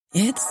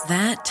It's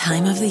that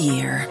time of the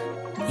year.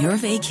 Your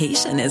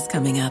vacation is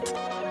coming up.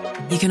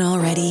 You can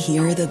already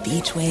hear the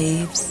beach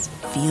waves,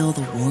 feel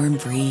the warm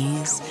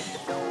breeze,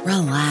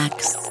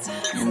 relax,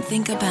 and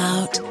think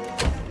about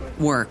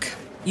work.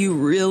 You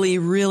really,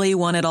 really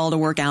want it all to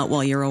work out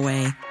while you're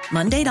away.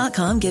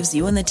 Monday.com gives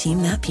you and the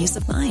team that peace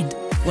of mind.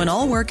 When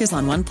all work is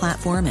on one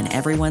platform and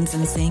everyone's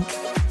in sync,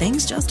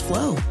 things just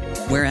flow.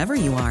 Wherever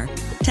you are,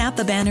 tap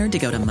the banner to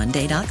go to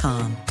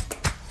Monday.com.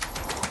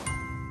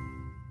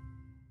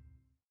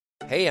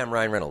 Hey, I'm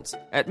Ryan Reynolds.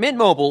 At Mint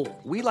Mobile,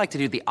 we like to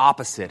do the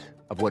opposite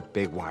of what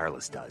Big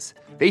Wireless does.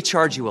 They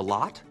charge you a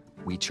lot,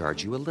 we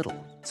charge you a little.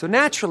 So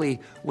naturally,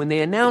 when they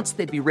announced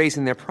they'd be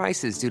raising their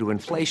prices due to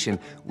inflation,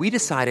 we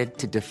decided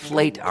to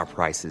deflate our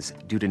prices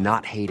due to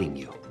not hating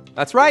you.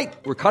 That's right.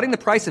 We're cutting the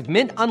price of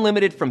Mint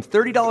Unlimited from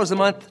 $30 a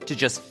month to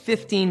just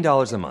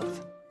 $15 a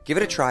month. Give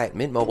it a try at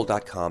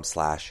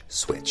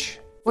mintmobile.com/switch.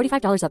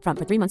 $45 up front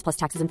for 3 months plus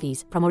taxes and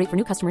fees. Promo rate for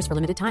new customers for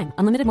limited time.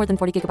 Unlimited more than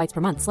 40 gigabytes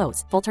per month.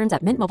 Slows full terms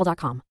at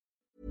mintmobile.com.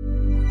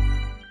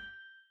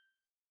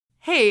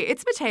 Hey,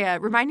 it's Matea,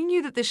 reminding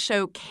you that this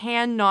show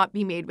cannot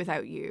be made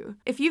without you.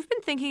 If you've been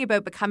thinking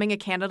about becoming a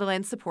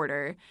Canadaland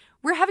supporter,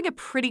 we're having a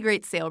pretty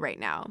great sale right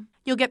now.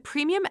 You'll get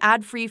premium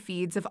ad-free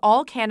feeds of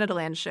all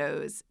Canadaland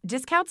shows,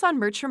 discounts on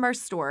merch from our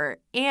store,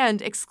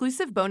 and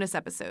exclusive bonus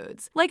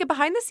episodes, like a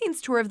behind-the-scenes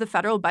tour of the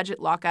federal budget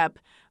lockup,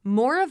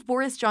 more of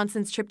Boris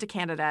Johnson's trip to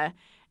Canada,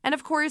 and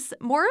of course,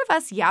 more of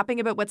us yapping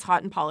about what's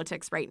hot in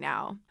politics right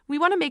now. We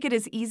want to make it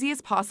as easy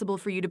as possible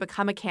for you to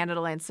become a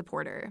Canadaland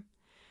supporter.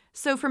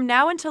 So from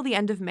now until the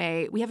end of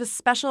May, we have a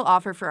special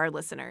offer for our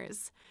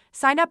listeners.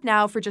 Sign up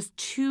now for just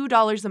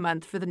 $2 a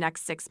month for the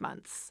next 6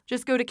 months.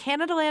 Just go to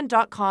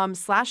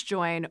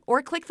canadaland.com/join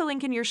or click the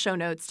link in your show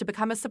notes to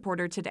become a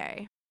supporter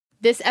today.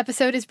 This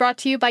episode is brought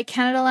to you by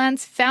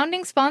Canadaland's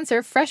founding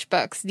sponsor,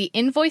 FreshBooks, the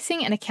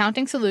invoicing and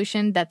accounting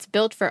solution that's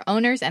built for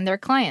owners and their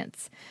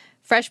clients.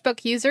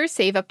 FreshBook users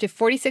save up to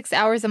 46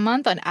 hours a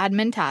month on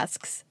admin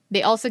tasks.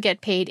 They also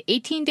get paid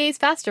 18 days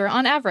faster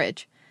on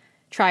average.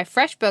 Try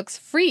FreshBooks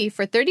free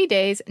for 30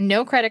 days,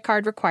 no credit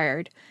card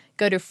required.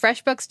 Go to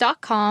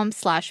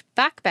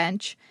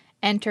freshbooks.com/backbench,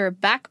 enter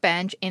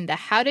backbench in the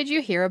How Did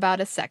You Hear About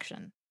Us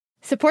section.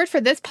 Support for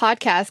this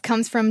podcast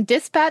comes from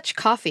Dispatch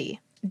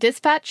Coffee.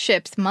 Dispatch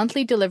ships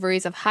monthly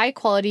deliveries of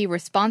high-quality,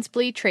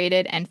 responsibly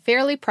traded, and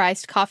fairly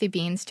priced coffee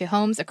beans to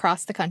homes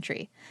across the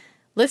country.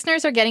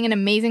 Listeners are getting an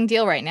amazing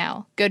deal right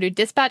now. Go to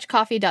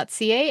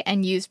dispatchcoffee.ca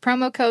and use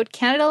promo code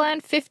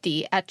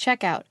CanadaLand50 at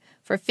checkout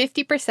for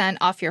 50%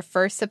 off your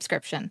first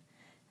subscription.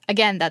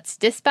 Again, that's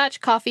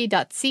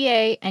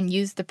dispatchcoffee.ca and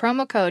use the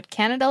promo code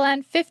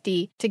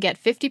CanadaLand50 to get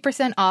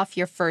 50% off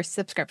your first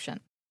subscription.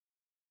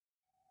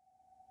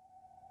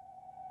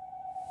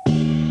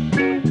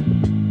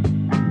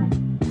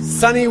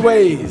 Sunny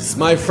ways,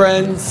 my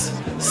friends.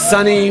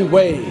 Sunny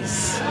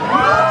ways.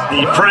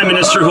 The Prime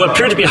Minister, who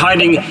appeared to be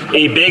hiding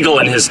a bagel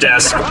in his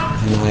desk.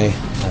 And I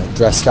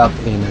dressed up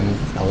in an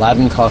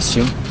Aladdin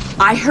costume.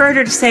 I heard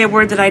her say a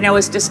word that I know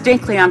is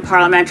distinctly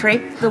unparliamentary.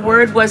 The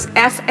word was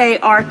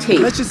F-A-R-T.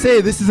 Let's just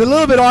say this is a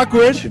little bit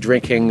awkward.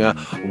 Drinking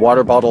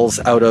water bottles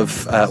out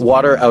of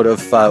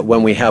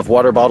when we have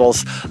water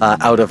bottles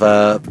out of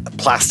a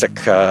plastic.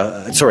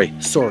 Sorry.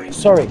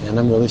 And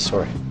I'm really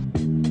sorry.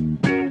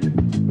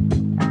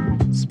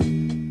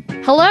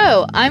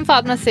 Hello, I'm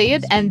Fatma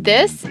Sayed, and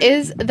this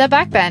is The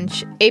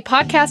Backbench, a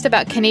podcast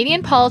about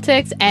Canadian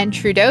politics and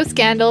Trudeau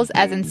scandals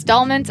as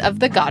installments of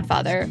The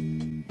Godfather.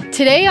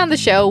 Today on the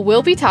show,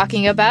 we'll be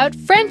talking about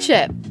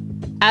friendship,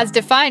 as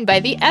defined by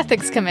the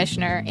Ethics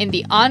Commissioner in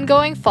the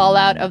ongoing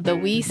fallout of the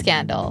WE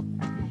scandal.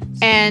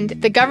 And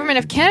the Government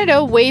of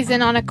Canada weighs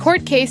in on a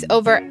court case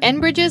over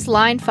Enbridge's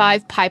Line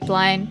 5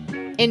 pipeline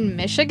in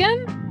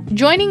Michigan?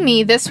 Joining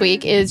me this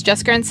week is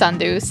Jaskaran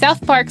Sandhu,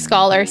 South Park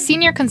scholar,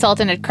 senior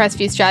consultant at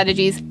Crestview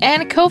Strategies,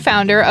 and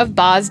co-founder of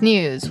Boz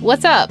News.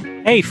 What's up?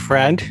 Hey,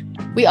 friend.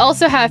 We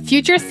also have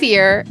future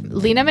seer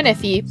Lena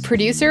Manifi,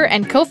 producer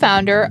and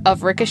co-founder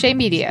of Ricochet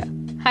Media.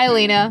 Hi,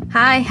 Lena.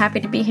 Hi, happy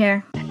to be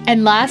here.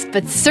 And last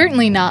but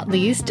certainly not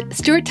least,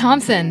 Stuart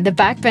Thompson, the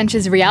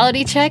Backbench's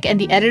reality check and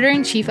the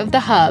editor-in-chief of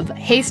The Hub.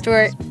 Hey,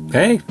 Stuart.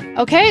 Hey.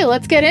 Okay,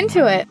 let's get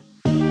into it.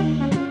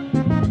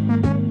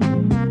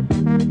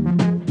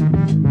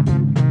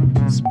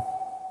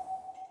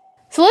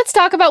 So let's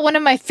talk about one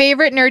of my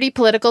favorite nerdy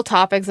political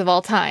topics of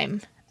all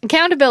time,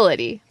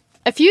 accountability.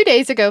 A few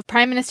days ago,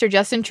 Prime Minister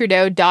Justin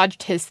Trudeau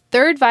dodged his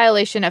third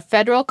violation of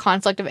federal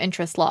conflict of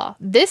interest law,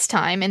 this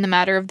time in the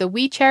matter of the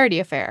We Charity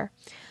affair.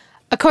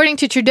 According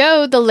to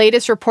Trudeau, the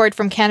latest report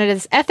from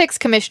Canada's Ethics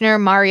Commissioner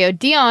Mario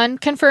Dion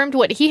confirmed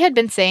what he had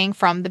been saying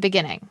from the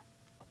beginning.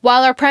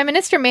 While our Prime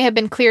Minister may have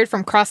been cleared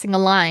from crossing a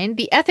line,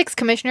 the Ethics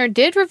Commissioner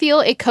did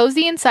reveal a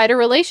cozy insider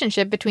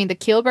relationship between the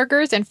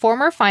Kielburgers and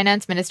former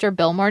Finance Minister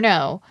Bill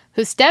Morneau,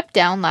 who stepped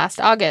down last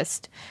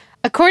August.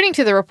 According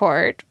to the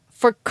report,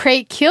 for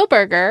Craig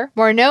Kielburger,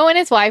 Morneau and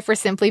his wife were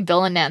simply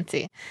Bill and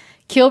Nancy.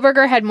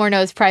 Kielburger had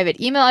Morneau's private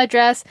email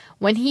address.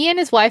 When he and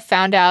his wife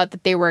found out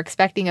that they were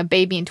expecting a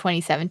baby in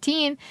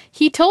 2017,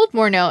 he told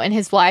Morneau and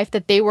his wife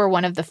that they were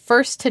one of the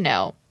first to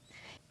know.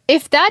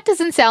 If that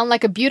doesn't sound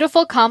like a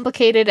beautiful,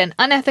 complicated, and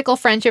unethical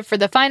friendship for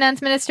the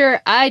finance minister,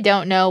 I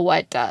don't know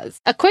what does.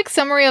 A quick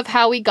summary of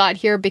how we got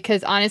here,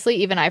 because honestly,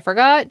 even I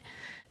forgot.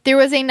 There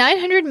was a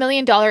 $900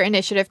 million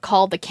initiative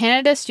called the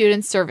Canada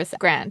Student Service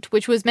Grant,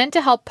 which was meant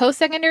to help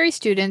post-secondary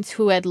students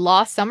who had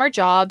lost summer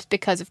jobs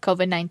because of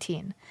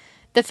COVID-19.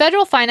 The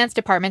Federal Finance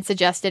Department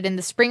suggested in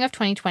the spring of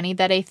 2020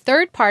 that a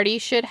third party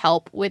should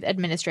help with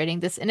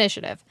administrating this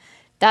initiative.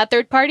 That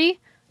third party?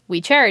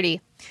 We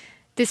Charity.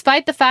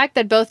 Despite the fact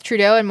that both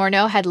Trudeau and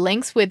Morneau had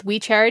links with We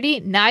Charity,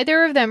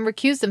 neither of them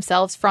recused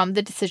themselves from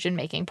the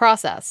decision-making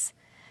process.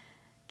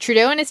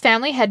 Trudeau and his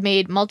family had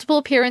made multiple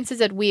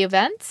appearances at We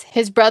events.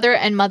 His brother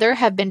and mother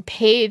have been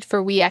paid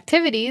for We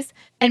activities.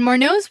 And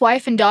Morneau's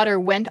wife and daughter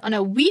went on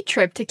a We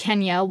trip to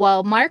Kenya,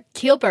 while Mark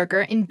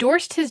Kielburger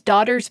endorsed his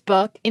daughter's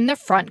book in the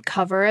front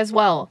cover as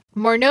well.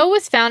 Morneau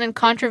was found in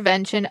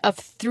contravention of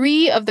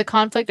 3 of the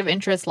conflict of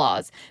interest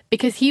laws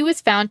because he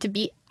was found to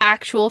be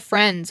actual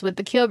friends with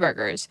the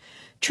Kielburgers.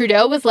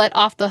 Trudeau was let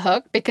off the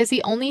hook because he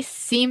only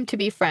seemed to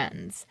be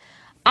friends.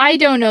 I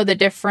don't know the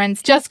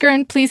difference.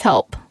 Jessica, please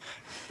help.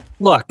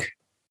 Look,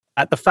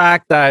 at the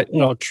fact that,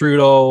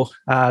 Trudeau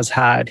has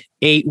had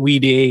 8 We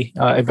Day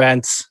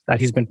events that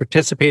he's been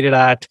participated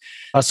at.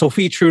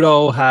 Sophie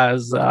Trudeau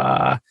has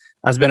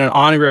been an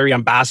honorary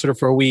ambassador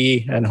for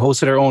We and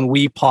hosted her own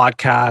We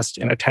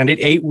podcast and attended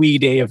 8 We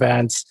Day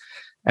events,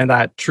 and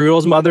that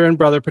Trudeau's mother and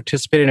brother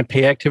participated in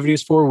pay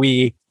activities for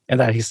We, and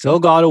that he still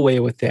got away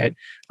with it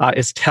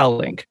is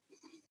telling.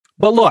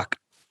 But look,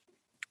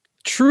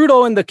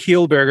 Trudeau and the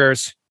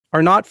Kielburgers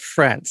are not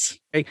friends.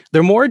 Okay?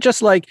 They're more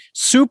just like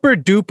super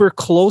duper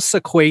close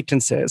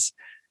acquaintances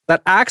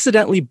that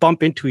accidentally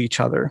bump into each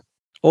other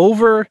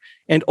over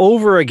and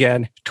over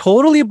again,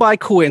 totally by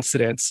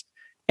coincidence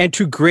and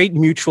to great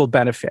mutual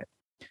benefit.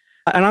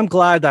 And I'm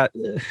glad that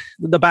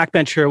the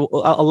backbench here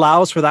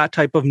allows for that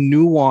type of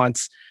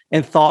nuance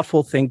and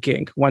thoughtful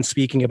thinking when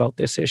speaking about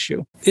this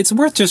issue. It's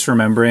worth just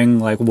remembering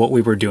what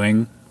we were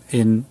doing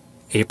in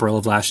April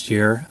of last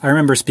year. I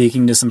remember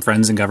speaking to some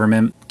friends in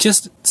government,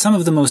 just some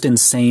of the most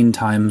insane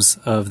times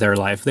of their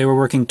life. They were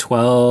working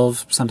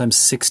 12, sometimes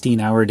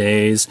 16-hour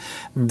days.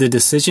 The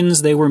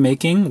decisions they were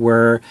making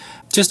were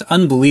just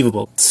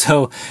unbelievable.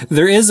 So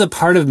there is a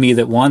part of me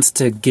that wants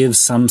to give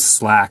some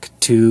slack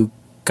to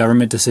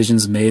government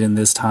decisions made in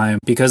this time,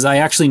 because I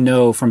actually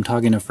know from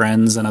talking to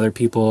friends and other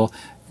people,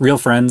 real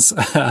friends,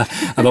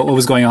 about what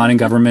was going on in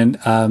government,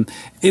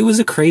 it was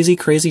a crazy,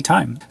 crazy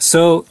time.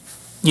 So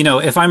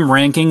if I'm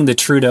ranking the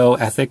Trudeau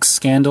ethics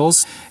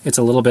scandals, it's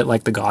a little bit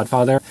like The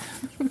Godfather.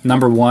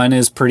 Number 1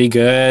 is pretty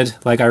good.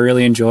 I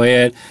really enjoy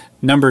it.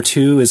 Number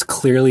 2 is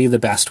clearly the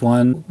best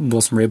one.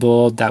 Wilson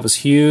Raybould, that was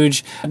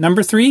huge.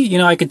 Number 3,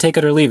 I could take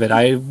it or leave it.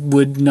 I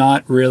would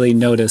not really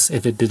notice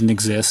if it didn't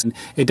exist.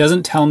 It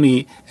doesn't tell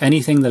me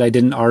anything that I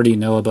didn't already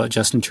know about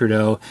Justin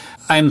Trudeau.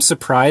 I'm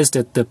surprised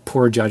at the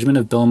poor judgment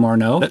of Bill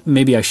Morneau.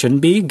 Maybe I shouldn't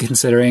be,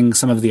 considering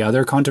some of the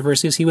other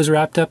controversies he was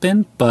wrapped up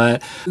in.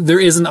 But there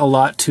isn't a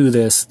lot to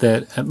this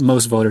that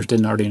most voters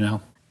didn't already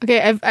know. Okay,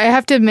 I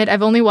have to admit,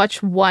 I've only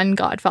watched one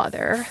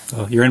Godfather.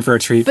 Oh, you're in for a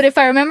treat. But if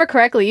I remember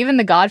correctly, even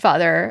The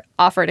Godfather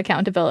offered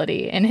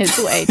accountability in his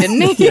way, didn't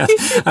he? Yeah,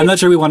 I'm not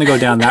sure we want to go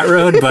down that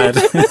road, but...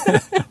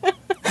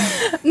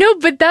 No,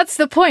 but that's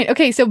the point.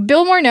 Okay, so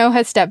Bill Morneau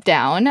has stepped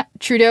down.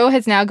 Trudeau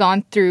has now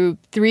gone through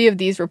 3 of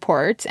these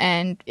reports,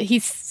 and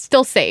he's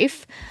still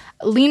safe.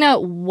 Lena,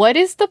 what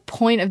is the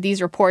point of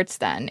these reports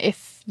then,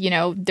 if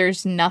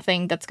there's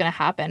nothing that's going to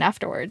happen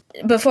afterward?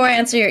 Before I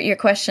answer your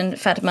question,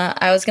 Fatima,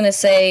 I was going to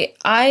say,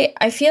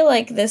 I feel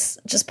like this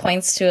just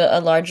points to a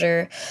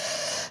larger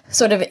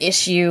sort of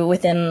issue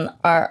within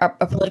our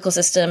political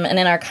system and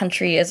in our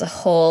country as a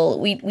whole.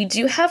 We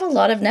do have a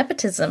lot of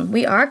nepotism.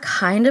 We are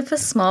kind of a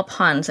small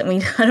pond. I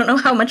mean, I don't know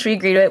how much we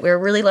agree to it. We're a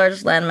really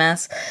large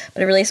landmass,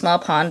 but a really small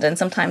pond. And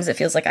sometimes it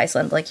feels like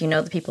Iceland,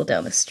 the people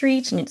down the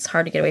street, and it's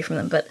hard to get away from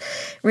them. But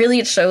really,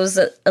 it shows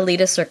that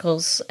elitist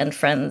circles and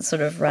friends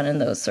sort of run in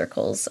those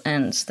circles,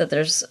 and that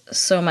there's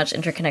so much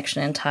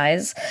interconnection and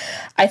ties.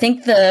 I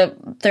think the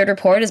third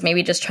report is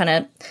maybe just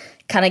trying to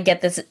kind of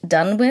get this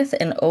done with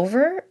and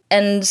over.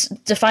 And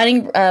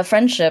defining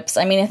friendships,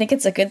 I mean, I think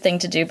it's a good thing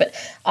to do, but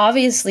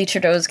obviously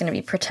Trudeau is going to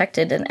be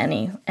protected in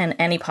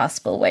any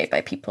possible way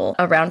by people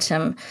around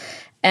him.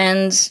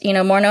 And,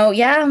 Morneau,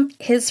 yeah,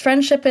 his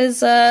friendship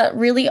is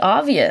really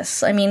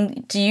obvious. I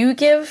mean, do you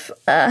give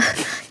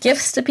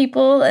gifts to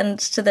people and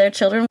to their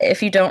children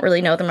if you don't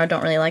really know them or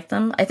don't really like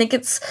them? I think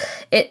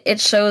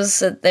it shows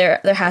that there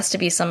has to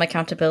be some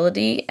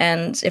accountability.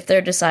 And if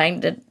they're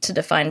deciding to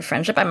define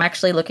friendship, I'm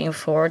actually looking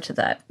forward to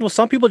that. Well,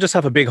 some people just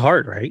have a big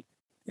heart, right?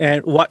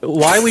 And why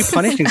are we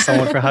punishing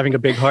someone for having a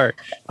big heart?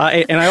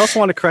 And I also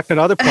want to correct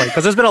another point,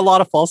 because there's been a lot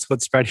of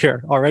falsehood spread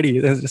here already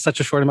in such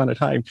a short amount of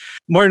time.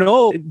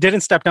 Morneau didn't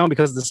step down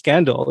because of the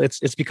scandal.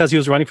 It's because he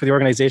was running for the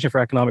Organization for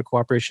Economic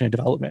Cooperation and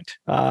Development.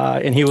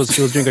 And he was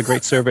doing a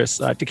great service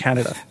to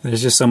Canada.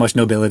 There's just so much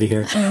nobility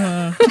here.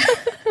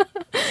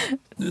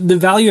 The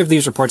value of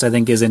these reports, I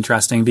think, is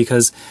interesting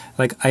because,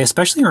 like, I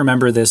especially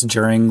remember this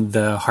during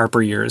the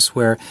Harper years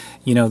where,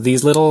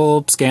 these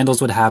little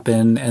scandals would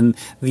happen. And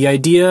the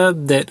idea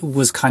that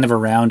was kind of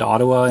around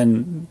Ottawa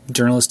and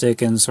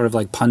journalistic and sort of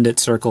like pundit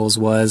circles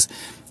was,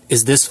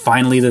 is this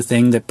finally the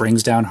thing that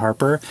brings down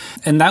Harper?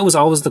 And that was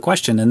always the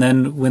question. And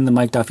then when the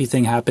Mike Duffy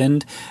thing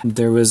happened,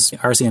 there was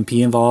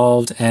RCMP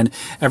involved and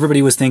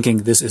everybody was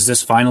thinking, is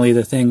this finally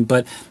the thing?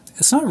 But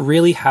it's not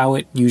really how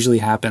it usually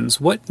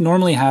happens. What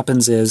normally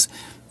happens is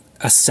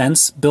a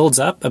sense builds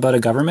up about a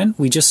government.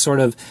 We just sort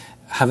of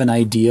have an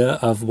idea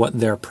of what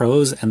their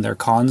pros and their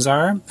cons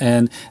are.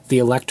 And the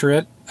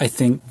electorate, I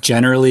think,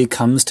 generally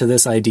comes to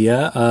this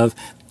idea of,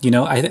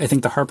 I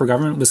think the Harper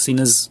government was seen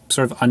as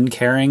sort of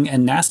uncaring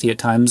and nasty at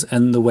times,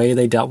 and the way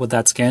they dealt with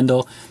that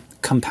scandal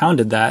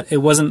compounded that. It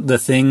wasn't the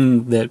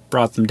thing that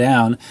brought them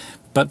down,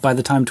 but by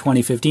the time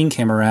 2015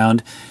 came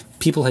around,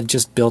 people had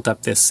just built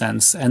up this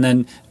sense. And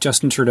then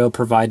Justin Trudeau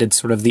provided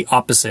sort of the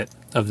opposite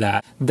of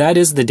that. That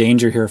is the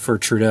danger here for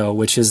Trudeau,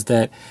 which is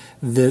that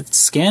the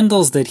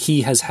scandals that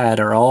he has had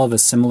are all of a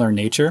similar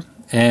nature.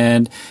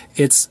 And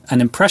it's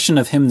an impression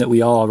of him that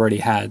we all already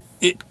had.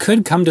 It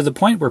could come to the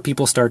point where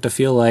people start to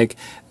feel like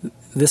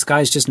this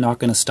guy's just not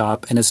going to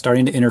stop and is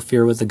starting to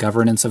interfere with the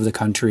governance of the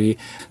country.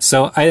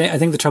 So I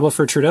think the trouble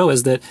for Trudeau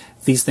is that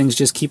these things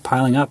just keep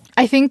piling up.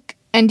 I think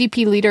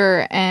NDP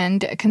leader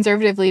and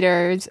Conservative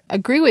leaders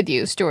agree with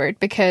you, Stuart,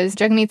 because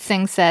Jagmeet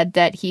Singh said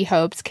that he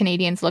hopes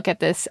Canadians look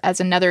at this as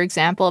another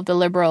example of the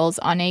Liberals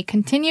on a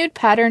continued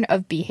pattern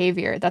of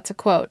behavior. That's a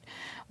quote.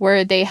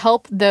 Where they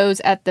help those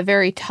at the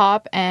very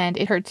top and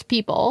it hurts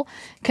people.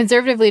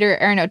 Conservative leader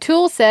Erin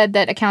O'Toole said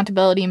that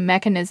accountability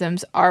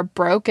mechanisms are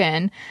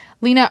broken.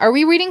 Lena, are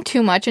we reading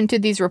too much into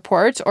these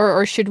reports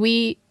or should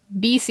we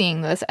be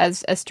seeing this,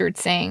 as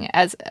Stuart's saying,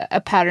 as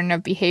a pattern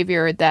of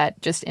behavior that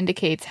just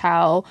indicates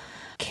how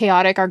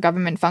chaotic our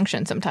government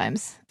functions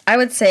sometimes? I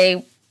would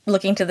say,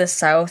 looking to the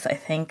South, I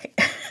think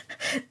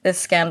this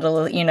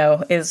scandal,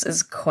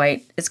 is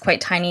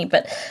quite tiny,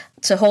 but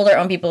to hold our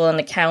own people on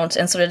account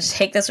and sort of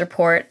take this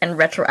report and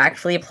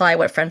retroactively apply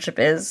what friendship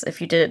is, if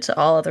you did it to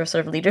all other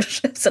sort of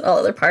leaderships and all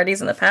other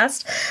parties in the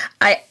past,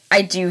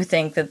 I do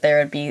think that there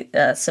would be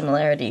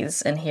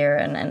similarities in here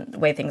and the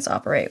way things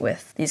operate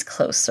with these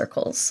close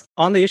circles.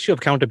 On the issue of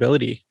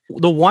accountability,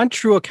 the one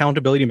true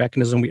accountability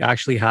mechanism we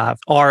actually have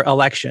are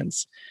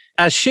elections.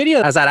 As shitty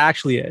as that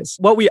actually is,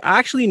 what we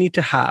actually need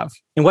to have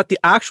and what the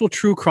actual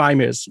true crime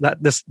is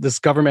that this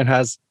government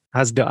has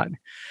done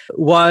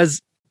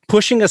was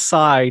pushing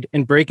aside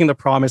and breaking the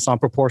promise on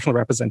proportional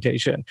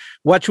representation,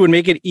 which would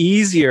make it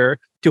easier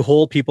to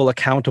hold people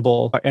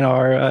accountable in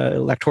our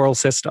electoral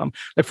system.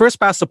 The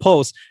first past the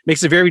post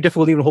makes it very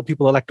difficult even to hold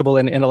people electable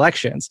in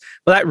elections,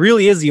 but that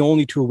really is the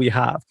only tool we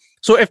have.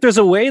 So if there's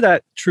a way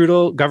that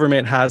Trudeau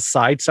government has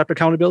sidestepped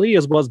accountability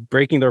as well as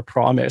breaking their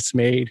promise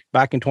made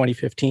back in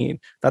 2015,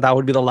 that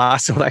would be the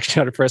last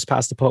election at first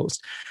past the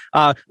post,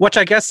 which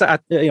I guess,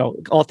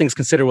 all things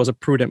considered, was a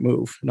prudent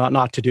move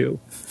not to do.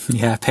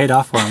 Yeah, paid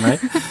off for him, right?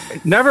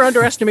 Never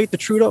underestimate the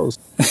Trudeaus.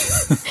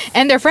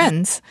 And their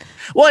friends.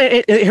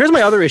 Well, here's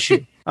my other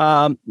issue.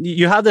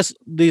 You have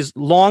this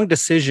long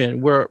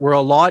decision where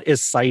a lot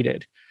is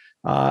cited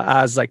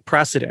as like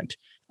precedent,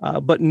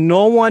 but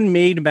no one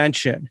made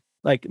mention.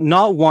 Like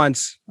not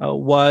once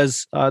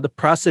was the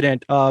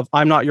precedent of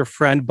 "I'm not your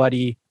friend,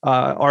 buddy"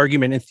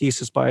 argument and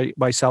thesis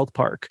by South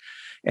Park,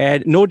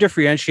 and no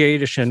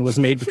differentiation was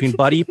made between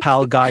buddy,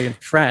 pal, guy, and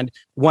friend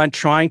when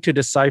trying to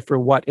decipher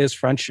what is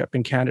friendship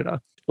in Canada,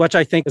 which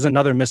I think is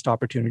another missed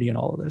opportunity in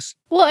all of this.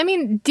 Well, I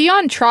mean,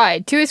 Dion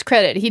tried. To his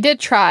credit, he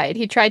did try.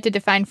 He tried to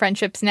define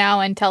friendships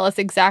now and tell us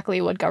exactly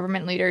what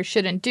government leaders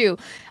shouldn't do.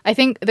 I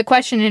think the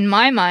question in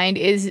my mind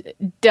is,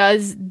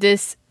 does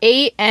this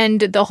A,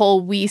 end the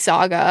whole we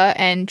saga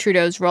and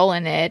Trudeau's role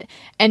in it?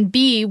 And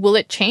B, will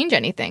it change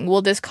anything?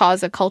 Will this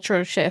cause a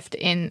cultural shift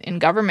in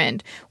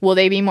government? Will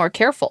they be more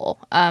careful?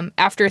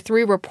 After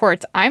 3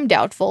 reports, I'm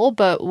doubtful,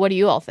 but what do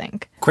you all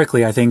think?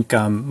 Quickly, I think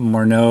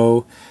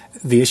Morneau,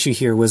 the issue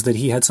here was that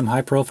he had some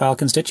high-profile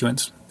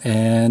constituents.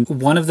 And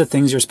one of the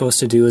things you're supposed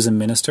to do as a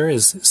minister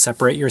is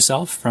separate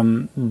yourself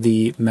from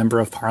the member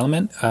of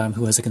parliament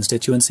who has a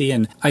constituency.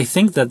 And I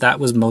think that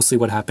was mostly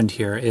what happened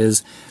here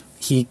is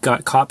he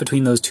got caught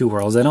between those two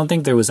worlds. I don't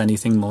think there was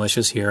anything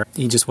malicious here.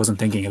 He just wasn't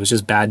thinking. It was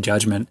just bad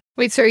judgment.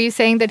 Wait, so are you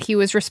saying that he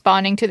was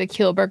responding to the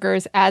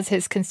Kielburgers as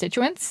his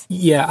constituents?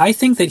 Yeah, I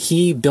think that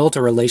he built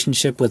a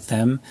relationship with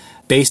them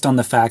based on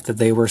the fact that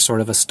they were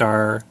sort of a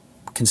star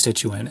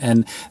constituent.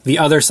 And the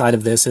other side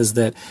of this is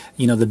that,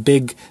 the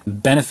big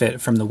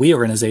benefit from the We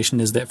organization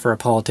is that for a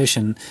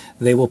politician,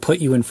 they will put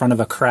you in front of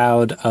a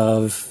crowd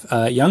of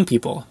young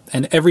people.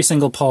 And every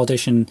single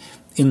politician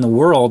in the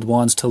world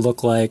wants to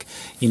look like,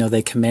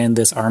 they command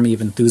this army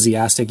of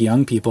enthusiastic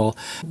young people.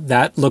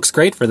 That looks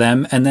great for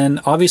them. And then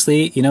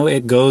obviously,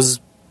 it goes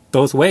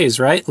both ways,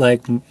 right?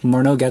 Like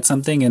Morneau gets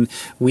something and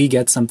we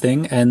get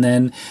something, and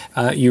then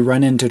you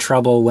run into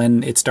trouble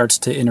when it starts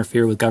to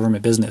interfere with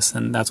government business.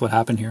 And that's what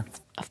happened here.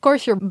 Of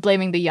course you're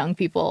blaming the young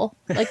people.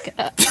 Like,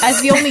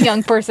 as the only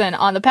young person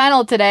on the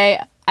panel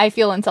today, I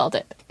feel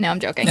insulted. No, I'm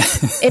joking.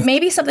 It may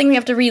be something we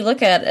have to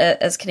relook at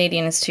as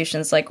Canadian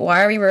institutions. Like,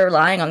 why are we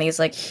relying on these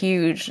like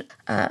huge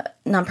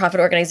nonprofit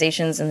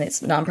organizations and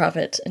this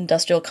nonprofit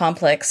industrial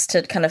complex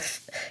to kind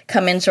of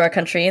come into our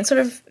country and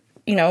sort of,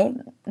 you know,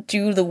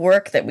 do the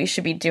work that we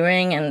should be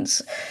doing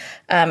and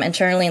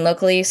internally and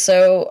locally?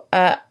 So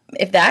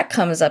if that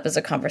comes up as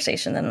a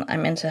conversation, then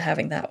I'm into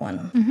having that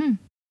one.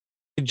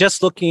 Mm-hmm.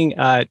 Just looking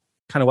at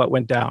kind of what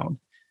went down,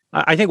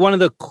 I think one of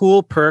the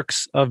cool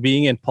perks of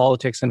being in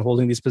politics and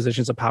holding these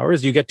positions of power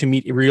is you get to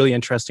meet really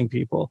interesting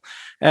people.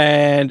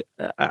 And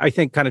I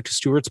think, kind of to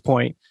Stuart's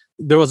point,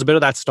 there was a bit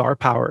of that star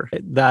power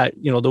that,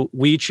 you know, the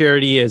We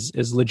Charity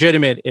is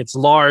legitimate, it's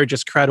large,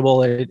 it's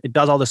credible, it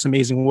does all this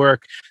amazing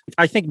work.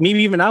 I think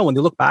maybe even now when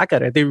they look back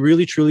at it, they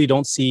really truly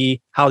don't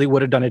see how they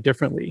would have done it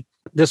differently.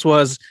 This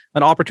was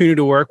an opportunity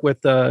to work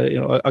with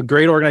a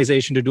great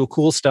organization to do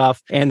cool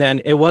stuff. And then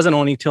it wasn't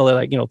only till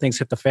things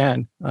hit the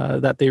fan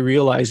that they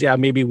realized, yeah,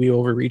 maybe we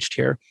overreached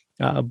here.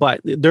 But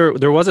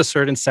there was a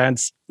certain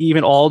sense,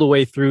 even all the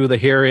way through the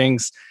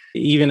hearings,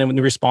 even in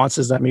the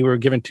responses that we were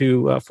given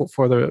to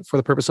for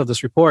the purpose of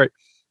this report,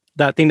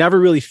 that they never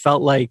really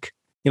felt like,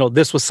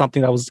 this was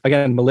something that was,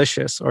 again,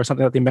 malicious or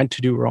something that they meant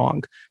to do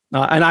wrong.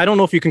 And I don't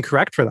know if you can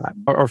correct for that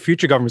or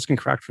future governments can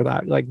correct for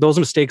that. Like, those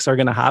mistakes are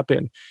going to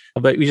happen,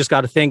 but we just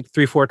got to think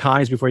 3-4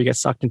 times before you get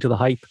sucked into the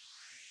hype.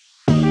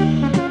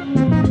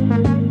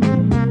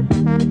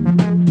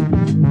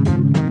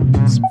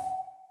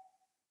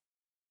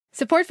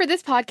 Support for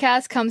this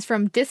podcast comes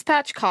from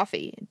Dispatch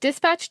Coffee.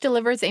 Dispatch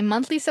delivers a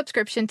monthly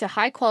subscription to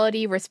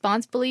high-quality,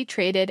 responsibly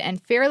traded, and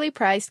fairly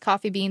priced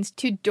coffee beans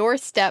to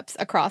doorsteps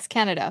across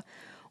Canada.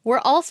 We're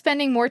all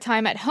spending more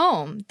time at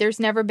home. There's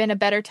never been a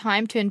better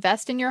time to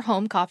invest in your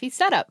home coffee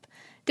setup.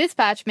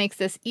 Dispatch makes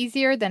this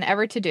easier than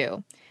ever to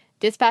do.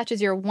 Dispatch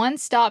is your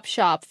one-stop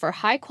shop for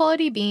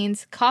high-quality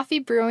beans, coffee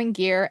brewing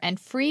gear, and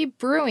free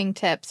brewing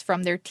tips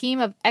from their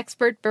team of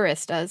expert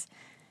baristas.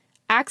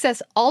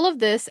 Access all of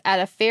this at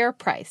a fair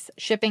price.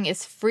 Shipping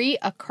is free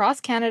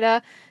across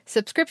Canada.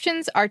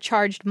 Subscriptions are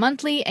charged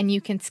monthly, and you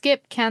can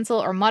skip, cancel,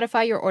 or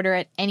modify your order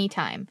at any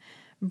time.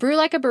 Brew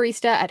like a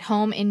barista at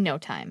home in no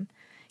time.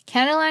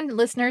 Canadaland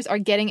listeners are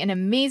getting an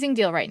amazing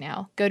deal right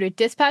now. Go to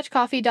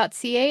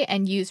dispatchcoffee.ca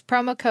and use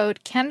promo code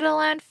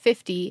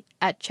Canadaland50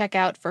 at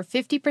checkout for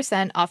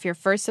 50% off your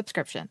first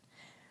subscription.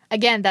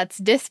 Again,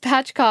 that's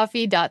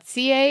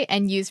dispatchcoffee.ca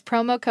and use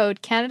promo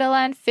code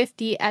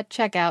Canadaland50 at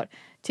checkout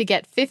to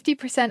get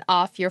 50%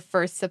 off your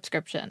first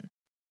subscription.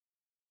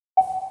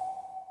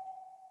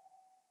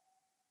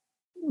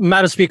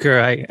 Madam Speaker,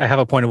 I have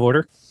a point of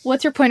order.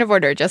 What's your point of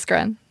order,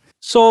 Jessica?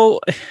 So,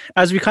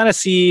 as we kind of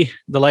see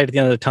the light at the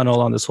end of the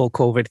tunnel on this whole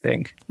COVID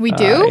thing. We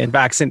do? And the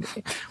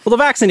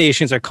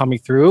vaccinations are coming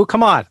through.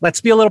 Come on,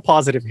 let's be a little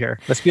positive here.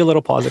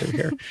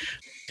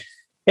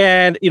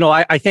 And,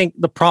 I think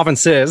the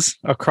provinces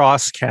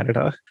across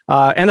Canada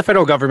and the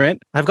federal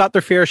government have got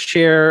their fair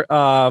share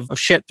of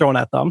shit thrown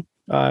at them.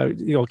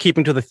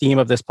 Keeping to the theme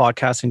of this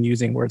podcast and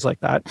using words like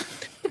that.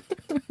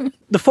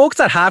 The folks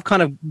that have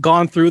kind of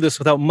gone through this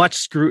without much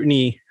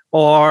scrutiny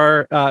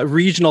are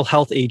regional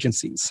health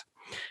agencies.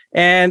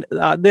 And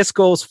this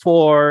goes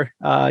for,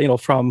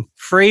 from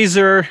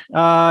Fraser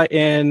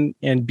in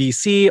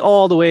BC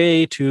all the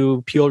way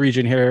to Peel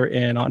region here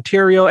in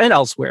Ontario and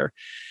elsewhere.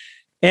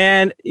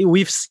 And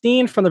we've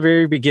seen from the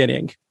very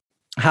beginning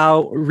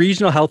how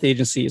regional health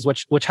agencies,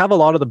 which have a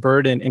lot of the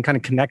burden in kind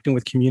of connecting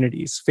with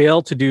communities,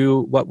 fail to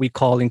do what we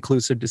call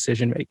inclusive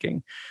decision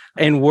making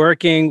and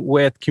working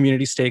with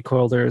community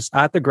stakeholders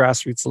at the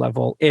grassroots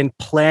level in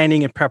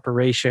planning and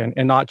preparation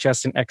and not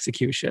just in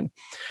execution.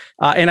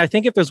 And I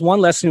think if there's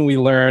one lesson we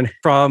learn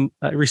from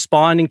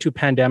responding to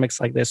pandemics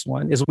like this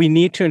one is we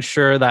need to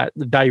ensure that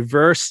the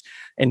diverse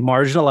and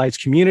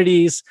marginalized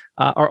communities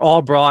are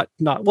all brought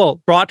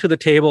to the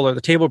table or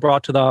the table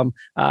brought to them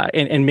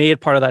and made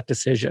part of that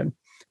decision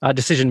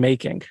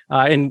making.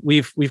 And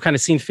we've kind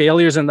of seen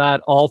failures in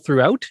that all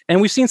throughout, and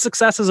we've seen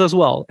successes as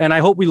well. And I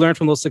hope we learn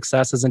from those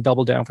successes and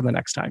double down for the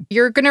next time.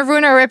 You're going to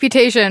ruin our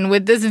reputation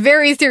with this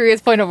very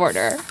serious point of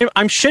order.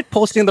 I'm shit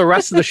posting the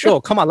rest of the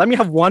show. Come on, let me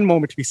have one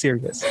moment to be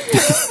serious.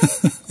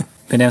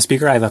 Madam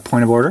Speaker, I have a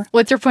point of order.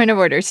 What's your point of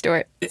order,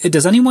 Stuart?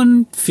 Does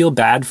anyone feel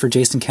bad for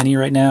Jason Kenney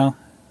right now?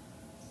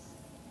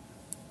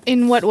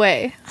 In what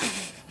way?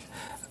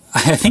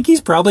 I think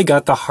he's probably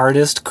got the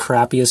hardest,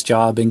 crappiest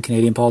job in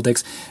Canadian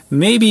politics,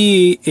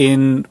 maybe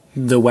in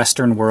the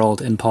Western world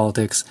in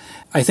politics.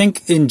 I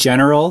think in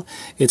general,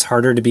 it's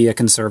harder to be a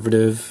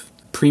conservative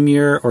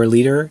premier or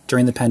leader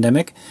during the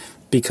pandemic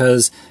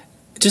because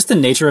just the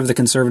nature of the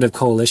conservative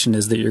coalition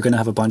is that you're going to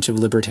have a bunch of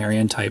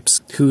libertarian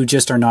types who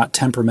just are not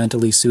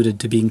temperamentally suited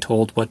to being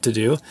told what to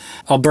do.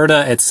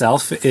 Alberta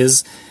itself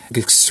is an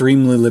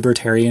extremely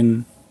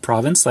libertarian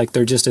province. Like,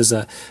 there just is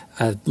a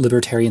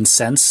libertarian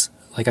sense,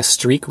 like a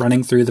streak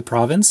running through the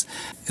province.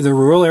 The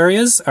rural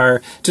areas are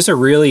just a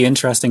really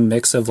interesting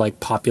mix of like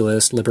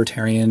populist,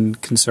 libertarian,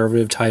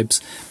 conservative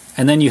types.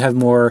 And then you have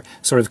more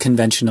sort of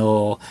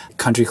conventional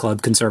country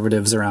club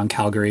conservatives around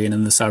Calgary and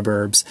in the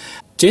suburbs.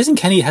 Jason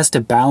Kenney has to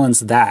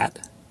balance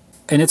that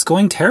and it's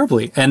going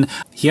terribly. And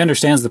he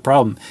understands the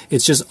problem.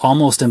 It's just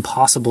almost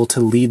impossible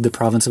to lead the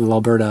province of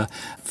Alberta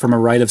from a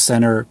right of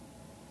center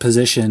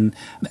position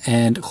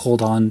and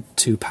hold on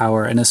to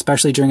power. And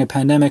especially during a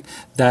pandemic,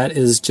 that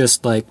is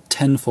just like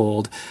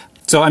tenfold.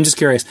 So I'm just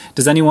curious,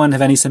 does anyone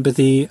have any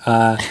sympathy?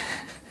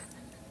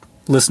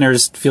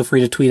 Listeners, feel free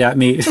to tweet at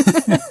me.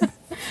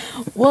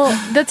 Well,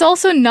 that's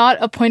also not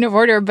a point of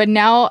order, but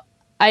now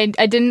I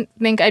didn't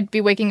think I'd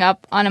be waking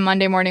up on a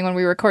Monday morning when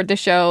we record the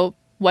show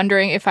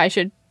wondering if I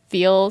should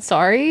feel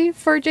sorry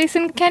for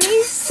Jason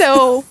Kenney.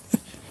 So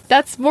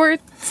that's more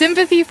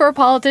sympathy for a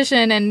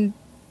politician and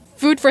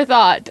food for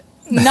thought.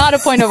 Not a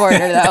point of order,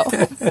 though.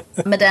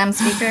 Madam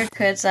Speaker,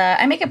 could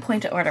I make a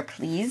point of order,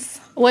 please?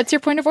 What's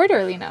your point of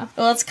order, Lena?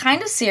 Well, it's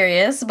kind of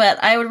serious,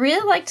 but I would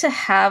really like to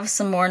have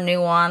some more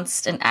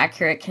nuanced and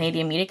accurate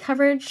Canadian media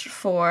coverage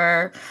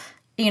for,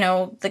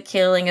 the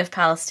killing of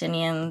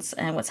Palestinians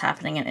and what's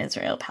happening in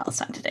Israel,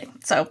 Palestine today.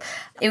 So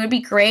it would be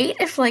great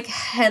if,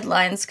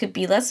 headlines could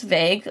be less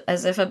vague,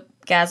 as if a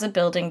Gaza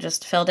building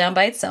just fell down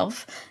by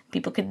itself.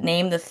 People could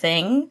name the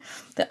thing,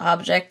 the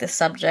object, the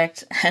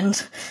subject,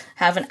 and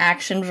have an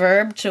action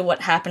verb to what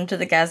happened to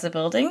the Gaza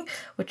building,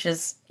 which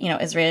is,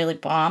 Israeli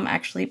bomb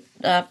actually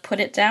put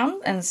it down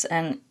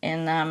and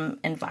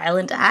in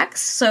violent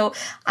acts. So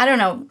I don't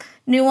know,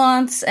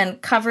 nuance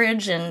and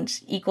coverage and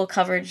equal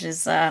coverage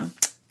is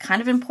kind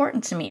of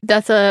important to me.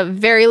 That's a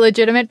very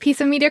legitimate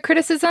piece of media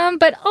criticism,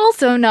 but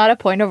also not a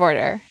point of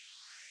order.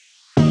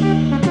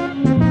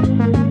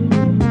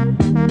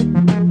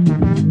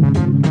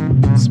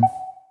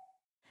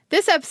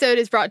 This episode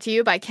is brought to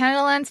you by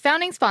Canada Land's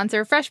founding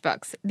sponsor,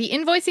 FreshBooks, the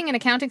invoicing and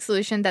accounting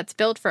solution that's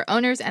built for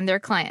owners and their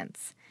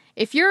clients.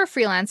 If you're a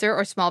freelancer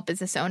or small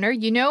business owner,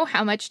 you know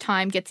how much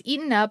time gets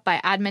eaten up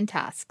by admin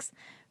tasks.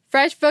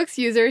 FreshBooks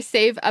users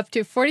save up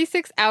to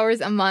 46 hours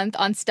a month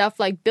on stuff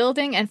like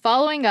building and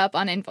following up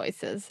on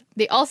invoices.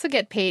 They also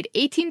get paid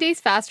 18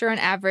 days faster on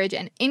average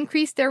and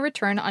increase their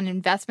return on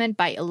investment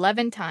by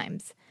 11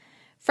 times.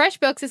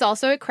 FreshBooks is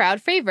also a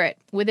crowd favorite.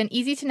 With an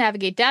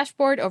easy-to-navigate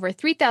dashboard, over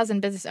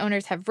 3,000 business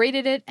owners have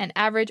rated it, an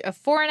average of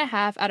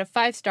 4.5 out of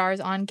 5 stars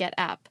on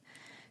GetApp.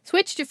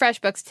 Switch to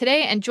FreshBooks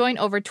today and join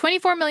over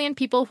 24 million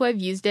people who have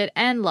used it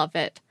and love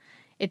it.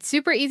 It's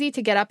super easy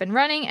to get up and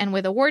running, and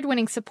with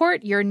award-winning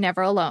support, you're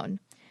never alone.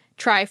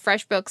 Try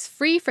FreshBooks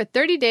free for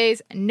 30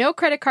 days, no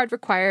credit card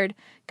required.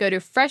 Go to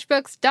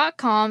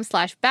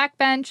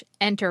freshbooks.com/backbench,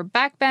 enter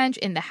backbench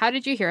in the How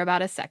Did You Hear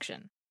About Us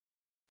section.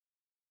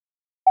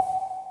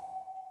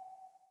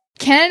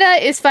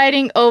 Canada is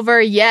fighting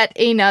over yet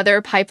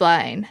another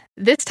pipeline.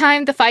 This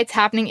time, the fight's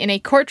happening in a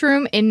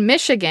courtroom in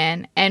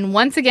Michigan, and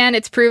once again,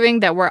 it's proving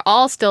that we're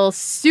all still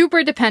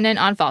super dependent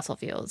on fossil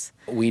fuels.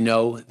 We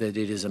know that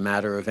it is a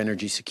matter of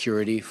energy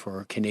security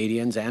for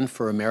Canadians and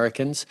for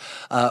Americans.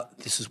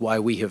 This is why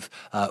we have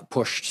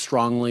pushed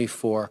strongly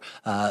for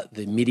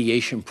the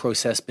mediation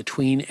process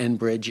between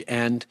Enbridge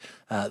and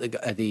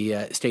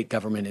the state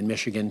government in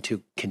Michigan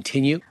to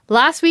continue.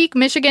 Last week,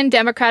 Michigan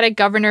Democratic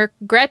Governor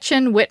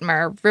Gretchen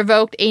Whitmer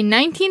revoked a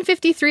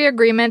 1953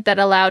 agreement that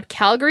allowed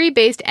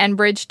Calgary-based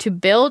Enbridge to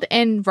build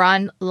and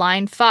run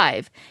Line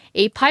 5,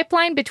 a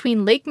pipeline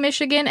between Lake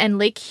Michigan and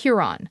Lake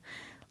Huron.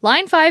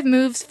 Line 5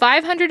 moves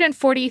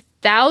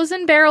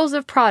 540,000 barrels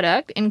of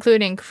product,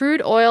 including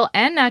crude oil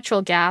and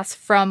natural gas,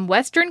 from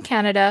Western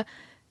Canada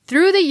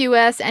through the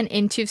U.S. and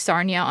into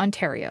Sarnia,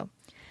 Ontario.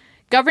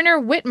 Governor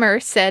Whitmer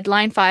said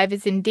Line 5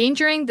 is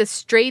endangering the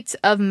Straits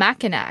of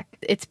Mackinac.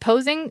 It's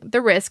posing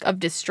the risk of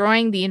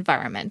destroying the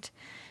environment.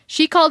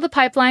 She called the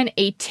pipeline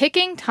a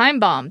ticking time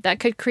bomb that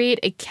could create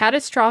a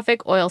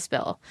catastrophic oil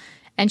spill.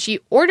 And she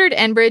ordered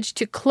Enbridge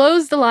to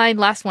close the line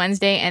last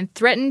Wednesday and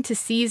threatened to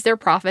seize their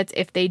profits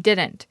if they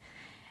didn't.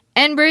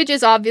 Enbridge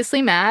is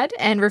obviously mad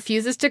and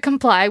refuses to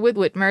comply with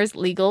Whitmer's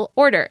legal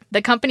order.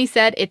 The company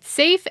said it's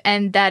safe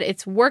and that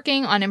it's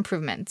working on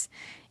improvements.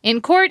 In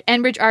court,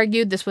 Enbridge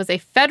argued this was a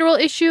federal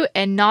issue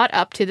and not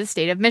up to the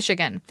state of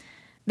Michigan.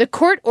 The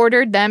court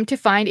ordered them to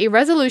find a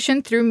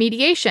resolution through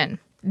mediation.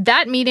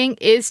 That meeting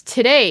is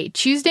today,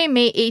 Tuesday,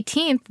 May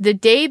 18th, the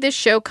day this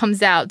show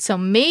comes out, so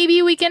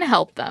maybe we can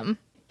help them.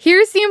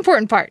 Here's the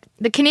important part.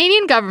 The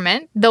Canadian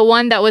government, the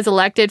one that was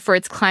elected for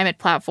its climate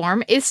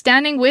platform, is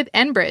standing with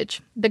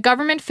Enbridge. The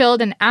government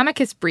filled an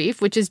amicus brief,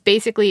 which is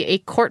basically a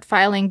court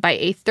filing by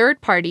a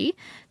third party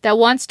that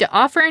wants to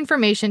offer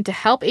information to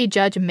help a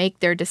judge make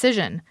their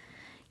decision.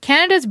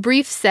 Canada's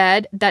brief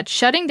said that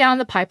shutting down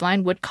the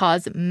pipeline would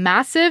cause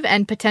massive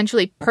and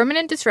potentially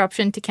permanent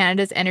disruption to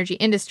Canada's energy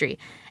industry,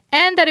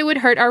 and that it would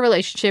hurt our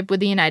relationship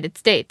with the United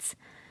States.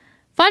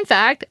 Fun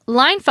fact,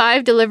 Line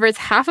 5 delivers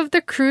half of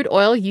the crude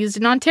oil used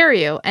in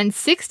Ontario and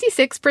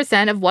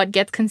 66% of what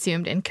gets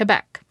consumed in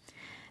Quebec.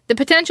 The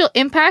potential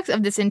impacts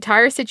of this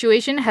entire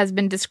situation has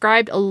been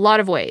described a lot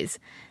of ways.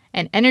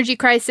 An energy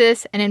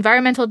crisis, an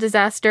environmental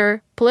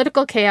disaster,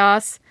 political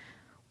chaos.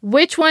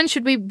 Which one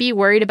should we be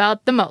worried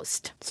about the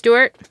most?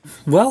 Stuart?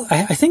 Well,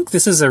 I think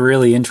this is a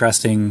really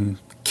interesting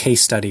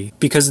case study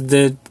because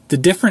the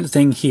different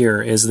thing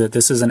here is that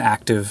this is an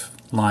active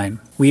line.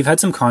 We've had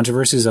some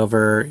controversies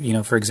over,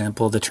 for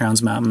example, the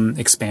Trans Mountain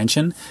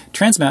expansion.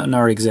 Trans Mountain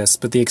already exists,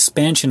 but the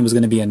expansion was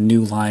going to be a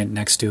new line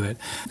next to it.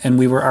 And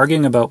we were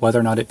arguing about whether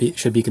or not it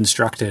should be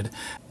constructed.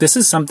 This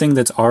is something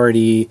that's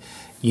already,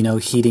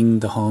 heating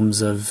the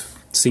homes of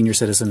senior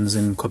citizens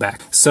in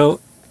Quebec. So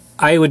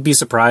I would be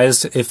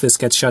surprised if this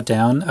gets shut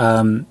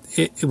down.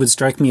 It would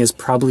strike me as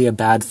probably a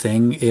bad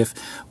thing if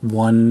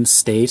one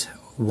state,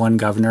 one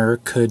governor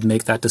could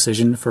make that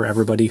decision for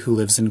everybody who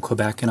lives in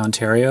Quebec and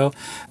Ontario.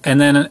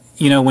 And then,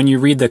 when you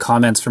read the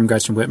comments from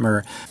Gretchen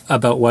Whitmer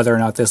about whether or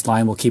not this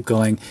line will keep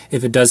going,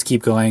 if it does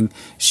keep going,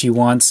 she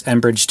wants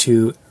Enbridge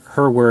to,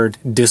 her word,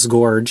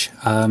 disgorge,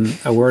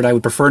 a word I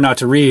would prefer not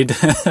to read,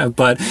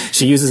 but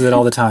she uses it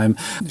all the time.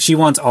 She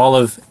wants all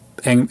of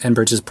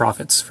Enbridge's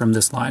profits from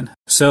this line.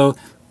 So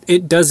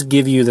it does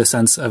give you the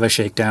sense of a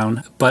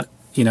shakedown, but,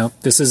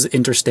 this is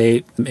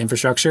interstate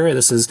infrastructure.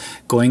 This is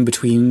going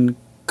between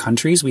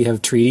countries. We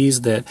have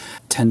treaties that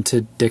tend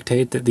to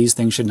dictate that these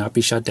things should not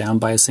be shut down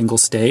by a single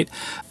state.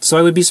 So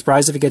I would be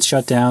surprised if it gets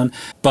shut down.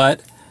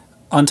 But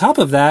on top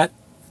of that,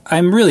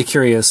 I'm really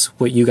curious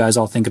what you guys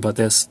all think about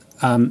this.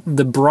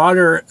 The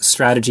broader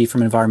strategy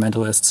from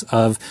environmentalists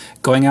of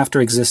going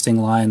after existing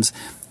lines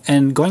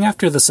and going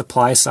after the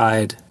supply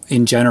side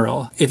in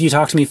general. If you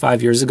talked to me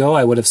 5 years ago,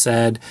 I would have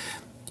said,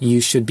 you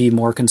should be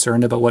more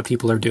concerned about what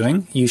people are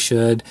doing. You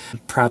should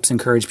perhaps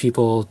encourage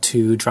people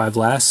to drive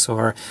less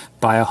or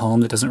buy a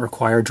home that doesn't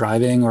require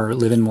driving or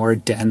live in more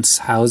dense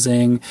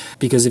housing.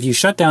 Because if you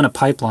shut down a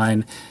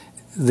pipeline,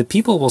 the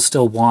people will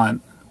still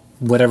want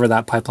whatever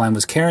that pipeline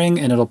was carrying,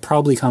 and it'll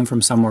probably come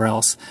from somewhere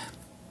else.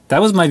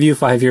 That was my view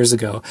 5 years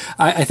ago.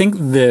 I think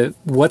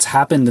what's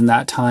happened in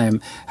that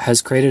time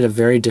has created a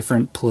very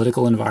different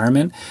political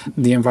environment.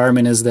 The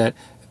environment is that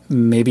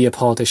maybe a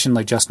politician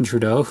like Justin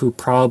Trudeau, who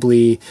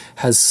probably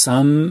has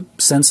some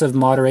sense of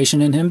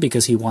moderation in him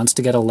because he wants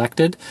to get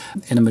elected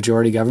in a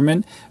majority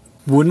government,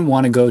 wouldn't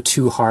want to go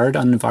too hard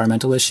on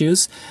environmental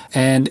issues.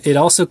 And it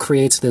also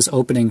creates this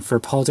opening for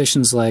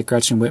politicians like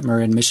Gretchen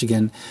Whitmer in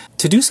Michigan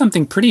to do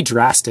something pretty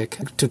drastic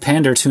to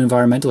pander to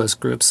environmentalist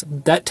groups.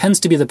 That tends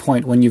to be the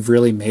point when you've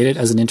really made it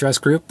as an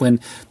interest group, when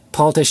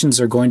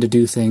politicians are going to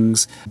do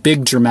things,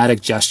 big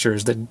dramatic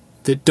gestures that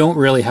don't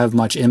really have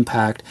much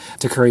impact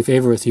to curry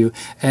favor with you.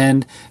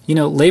 And,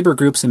 labor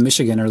groups in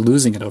Michigan are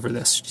losing it over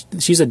this.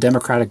 She's a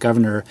Democratic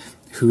governor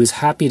who is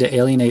happy to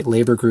alienate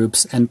labor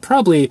groups and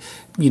probably,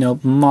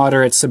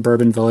 moderate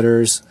suburban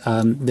voters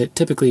that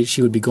typically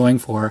she would be going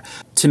for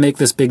to make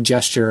this big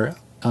gesture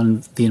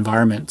on the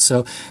environment.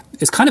 So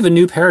it's kind of a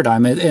new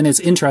paradigm, and it's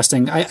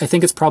interesting. I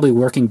think it's probably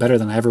working better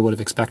than I ever would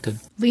have expected.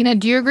 Lena,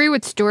 do you agree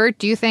with Stuart?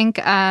 Do you think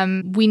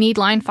we need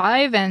Line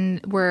 5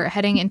 and we're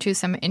heading into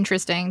some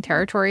interesting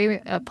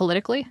territory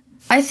politically?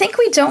 I think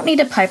we don't need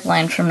a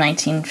pipeline from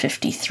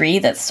 1953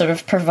 that's sort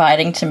of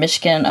providing to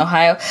Michigan and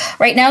Ohio.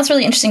 Right now, it's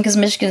really interesting because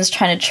Michigan is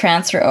trying to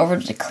transfer over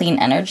to clean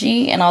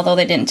energy. And although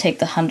they didn't take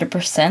the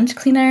 100%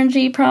 clean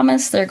energy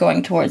promise, they're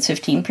going towards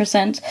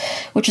 15%,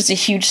 which is a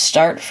huge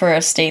start for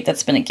a state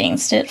that's been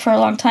against it for a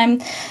long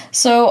time.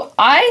 So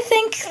I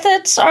think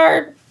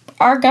that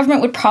our government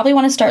would probably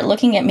want to start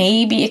looking at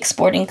maybe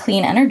exporting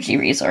clean energy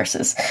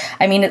resources.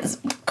 I mean,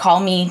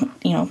 call me,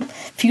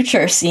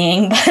 future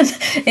seeing, but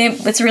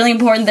it's really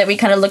important that we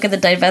kind of look at the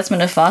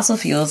divestment of fossil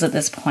fuels at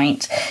this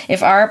point.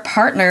 If our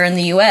partner in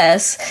the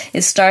U.S.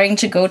 is starting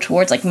to go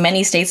towards, like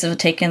many states have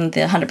taken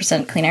the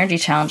 100% clean energy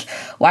challenge,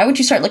 why would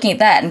you start looking at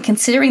that? And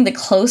considering the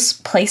close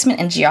placement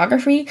and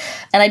geography,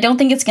 and I don't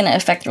think it's going to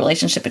affect the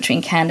relationship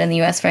between Canada and the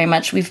U.S. very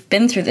much. We've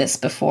been through this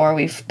before.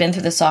 We've been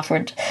through the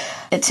softwood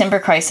timber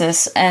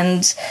crisis,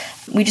 and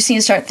we just need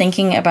to start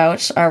thinking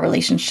about our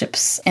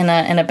relationships in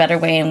a better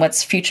way and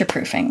what's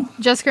future-proofing.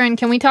 Jessica,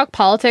 can we talk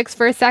politics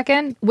for a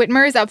second?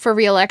 Whitmer is up for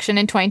re-election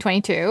in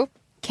 2022.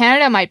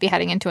 Canada might be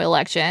heading into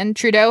election.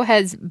 Trudeau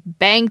has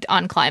banked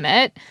on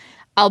climate.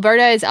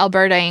 Alberta is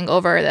Albertaing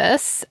over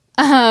this.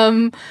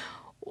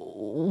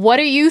 What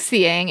are you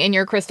seeing in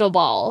your crystal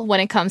ball when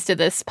it comes to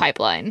this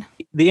pipeline?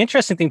 The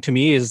interesting thing to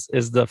me is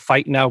the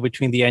fight now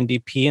between the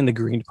NDP and the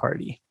Green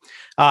Party.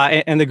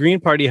 And the Green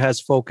Party has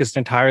focused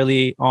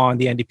entirely on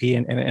the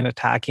NDP and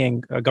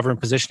attacking government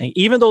positioning,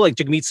 even though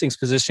Jagmeet Singh's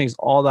positioning is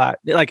all that,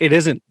 it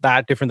isn't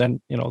that different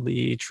than,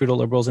 the Trudeau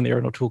Liberals and the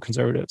Erin O'Toole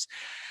Conservatives.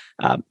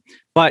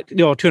 But,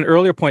 to an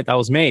earlier point that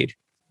was made,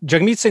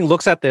 Jagmeet Singh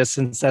looks at this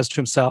and says to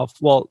himself,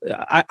 well,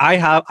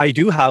 I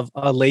do have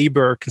a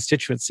labor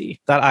constituency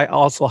that I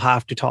also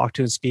have to talk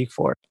to and speak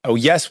for. Oh,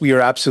 yes, we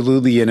are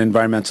absolutely an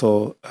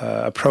environmental,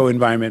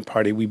 pro-environment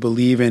party. We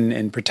believe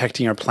in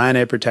protecting our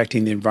planet,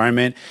 protecting the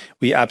environment.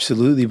 We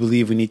absolutely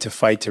believe we need to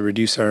fight to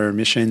reduce our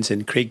emissions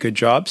and create good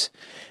jobs.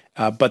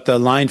 But the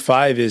Line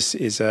 5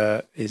 is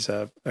a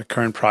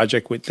current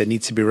project that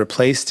needs to be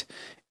replaced.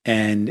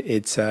 And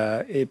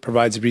it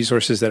provides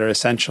resources that are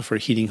essential for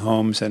heating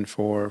homes and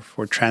for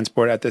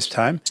transport at this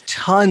time.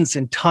 Tons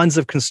and tons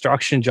of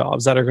construction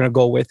jobs that are going to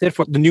go with it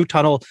for the new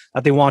tunnel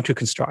that they want to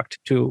construct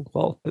to,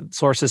 well,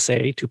 sources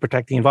say, to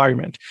protect the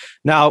environment.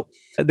 Now,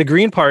 The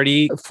Green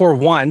Party, for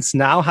once,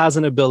 now has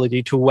an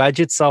ability to wedge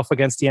itself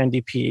against the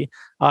NDP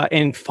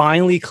and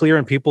finally clear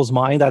in people's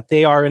mind that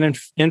they are,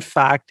 in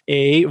fact,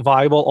 a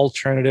viable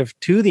alternative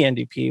to the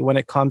NDP when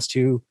it comes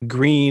to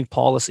green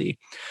policy.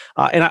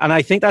 And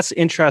I think that's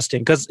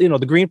interesting because,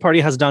 the Green Party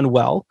has done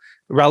well,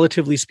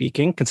 relatively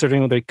speaking,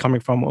 considering they're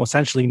coming from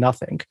essentially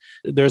nothing.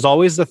 There's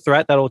always the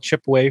threat that will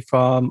chip away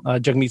from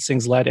Jagmeet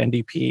Singh's led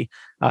NDP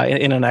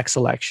in an next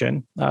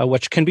election,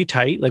 which can be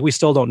tight. Like, we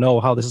still don't know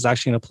how this is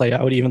actually going to play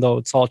out, even though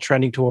it's all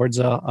trending towards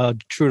a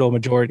Trudeau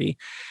majority.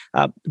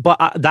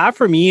 But that,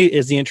 for me,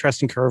 is the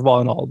interesting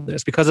curveball in all of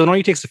this, because it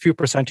only takes a few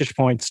percentage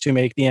points to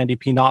make the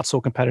NDP not so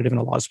competitive in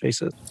a lot of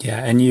spaces.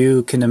 Yeah, and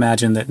you can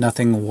imagine that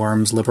nothing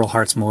warms Liberal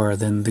hearts more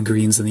than the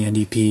Greens and the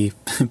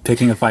NDP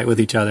picking a fight with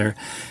each other.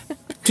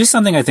 Just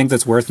something I think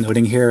that's worth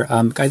noting here.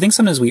 I think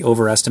sometimes we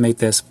overestimate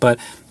this, but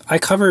I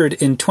covered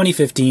in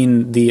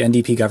 2015, the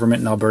NDP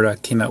government in Alberta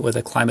came out with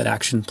a climate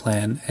action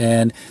plan,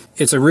 and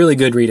it's a really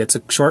good read. It's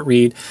a short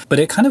read, but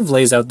it kind of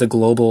lays out the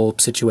global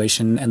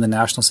situation and the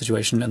national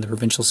situation and the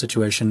provincial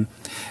situation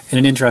in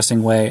an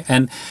interesting way.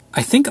 And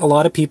I think a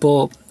lot of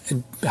people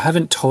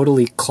haven't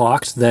totally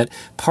clocked that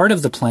part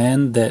of the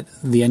plan that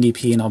the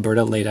NDP in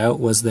Alberta laid out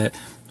was that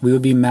we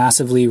would be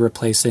massively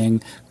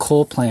replacing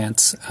coal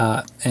plants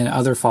and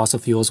other fossil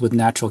fuels with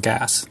natural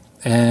gas.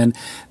 And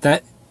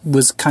that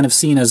was kind of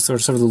seen as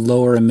sort of the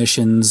lower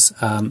emissions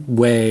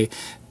way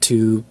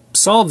to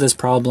solve this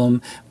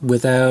problem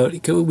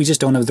without, we just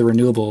don't have the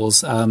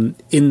renewables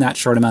in that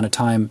short amount of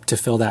time to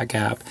fill that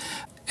gap.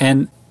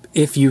 And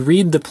if you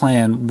read the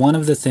plan, one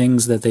of the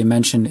things that they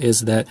mention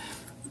is that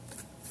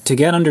to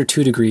get under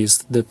 2 degrees,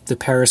 the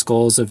Paris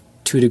goals of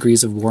 2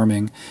 degrees of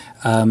warming,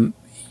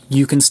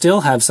 you can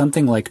still have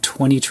something like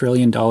 $20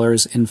 trillion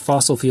in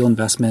fossil fuel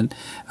investment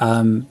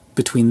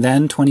between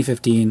then,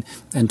 2015,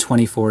 and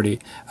 2040,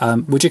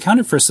 which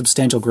accounted for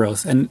substantial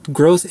growth. And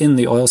growth in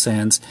the oil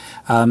sands,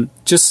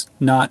 just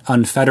not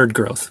unfettered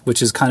growth,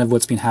 which is kind of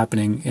what's been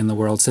happening in the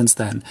world since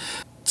then.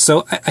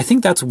 So I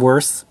think that's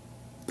worth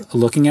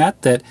looking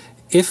at, that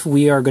if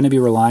we are going to be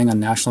relying on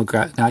natural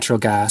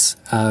gas,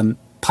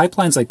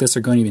 pipelines like this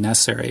are going to be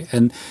necessary,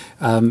 and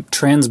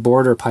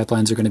trans-border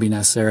pipelines are going to be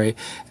necessary.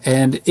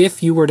 And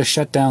if you were to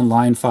shut down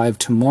Line 5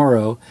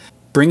 tomorrow,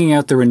 bringing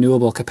out the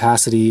renewable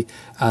capacity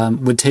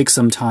would take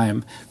some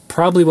time.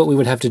 Probably what we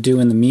would have to do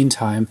in the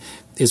meantime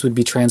is we'd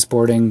be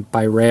transporting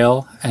by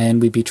rail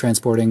and we'd be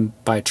transporting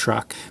by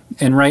truck.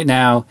 And right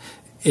now,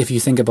 if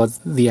you think about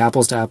the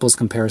apples-to-apples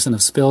comparison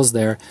of spills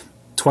there,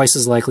 twice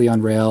as likely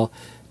on rail,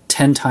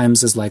 10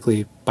 times as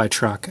likely by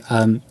truck.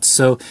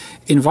 So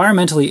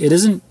environmentally, it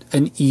isn't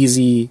an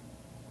easy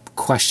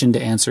question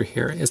to answer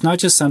here. It's not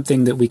just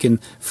something that we can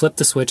flip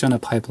the switch on a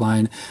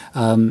pipeline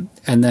and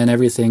then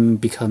everything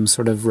becomes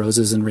sort of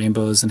roses and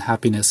rainbows and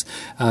happiness.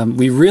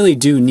 We really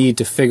do need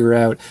to figure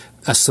out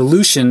a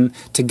solution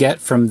to get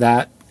from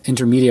that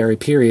intermediary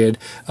period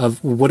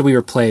of what do we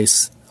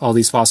replace all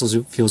these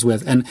fossil fuels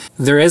with. And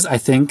there is, I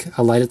think,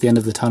 a light at the end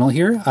of the tunnel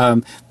here,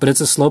 but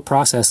it's a slow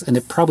process, and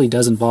it probably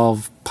does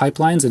involve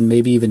pipelines and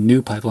maybe even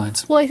new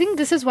pipelines. Well, I think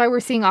this is why we're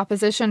seeing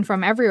opposition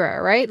from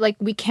everywhere, right? Like,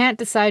 we can't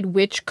decide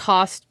which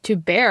cost to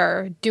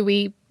bear. Do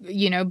we,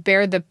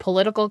 bear the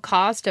political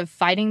cost of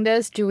fighting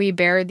this? Do we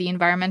bear the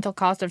environmental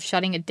cost of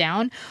shutting it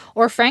down?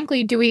 Or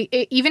frankly, do we,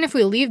 even if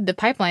we leave the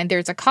pipeline,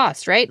 there's a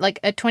cost, right? Like,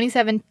 a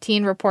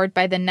 2017 report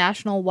by the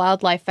National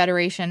Wildlife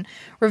Federation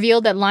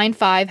revealed that Line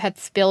 5 had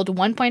spilled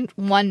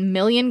 1.1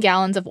 million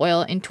gallons of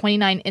oil in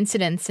 29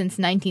 incidents since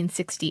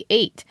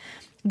 1968.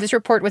 This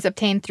report was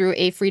obtained through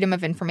a Freedom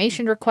of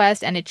Information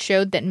request, and it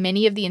showed that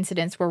many of the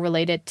incidents were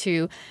related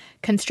to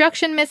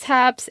construction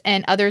mishaps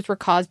and others were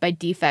caused by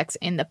defects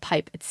in the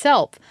pipe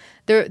itself.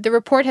 The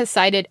report has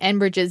cited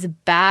Enbridge's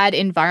bad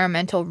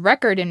environmental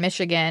record in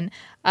Michigan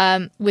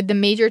with the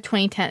major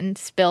 2010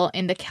 spill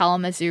in the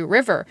Kalamazoo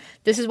River.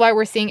 This is why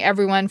we're seeing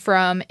everyone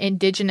from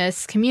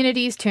indigenous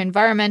communities to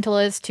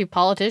environmentalists to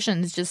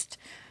politicians just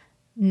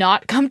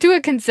not come to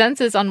a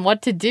consensus on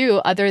what to do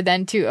other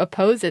than to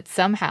oppose it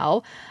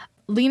somehow.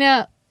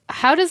 Lena,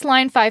 how does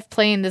Line 5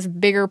 play in this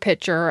bigger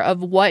picture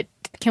of what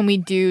can we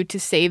do to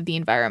save the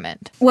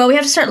environment? Well, we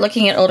have to start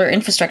looking at older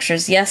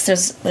infrastructures. Yes,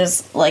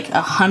 there's like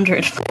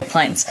 100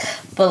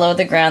 pipelines below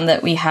the ground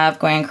that we have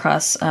going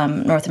across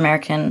North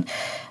American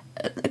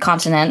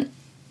continent.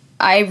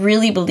 I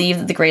really believe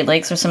that the Great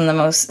Lakes are some of the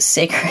most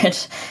sacred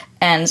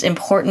and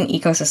important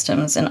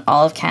ecosystems in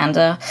all of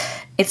Canada.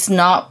 It's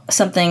not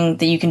something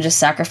that you can just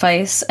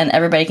sacrifice and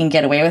everybody can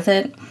get away with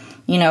it.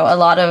 A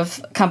lot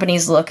of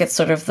companies look at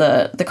sort of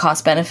the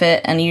cost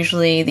benefit, and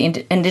usually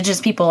the Indigenous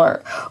people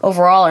are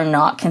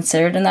not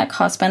considered in that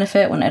cost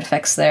benefit when it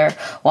affects their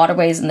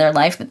waterways and their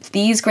life. But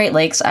these Great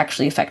Lakes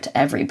actually affect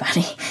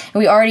everybody.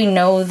 We already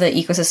know the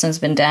ecosystem's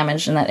been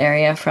damaged in that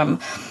area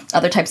from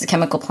other types of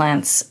chemical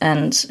plants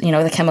and,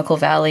 the chemical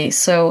valley.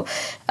 So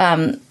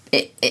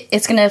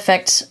it's going to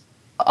affect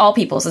all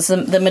peoples. It's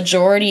the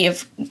majority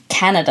of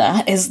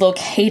Canada is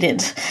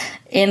located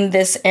in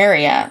this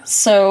area.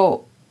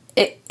 So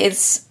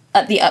it's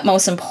at the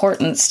utmost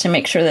importance to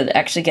make sure that it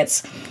actually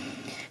gets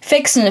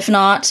fixed, and if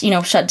not,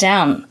 shut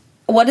down.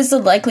 What is the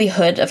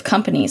likelihood of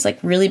companies, like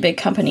really big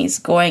companies,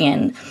 going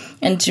in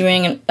and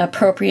doing an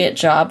appropriate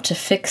job to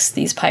fix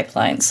these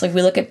pipelines? Like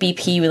we look at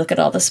BP, we look at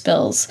all the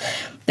spills.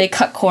 They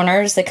cut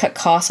corners, they cut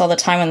costs all the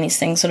time when these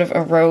things sort of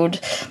erode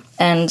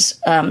and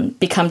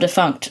become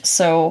defunct.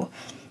 So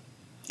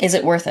is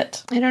it worth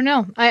it? I don't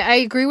know. I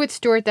agree with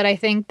Stuart that I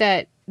think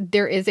that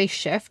there is a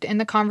shift in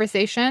the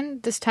conversation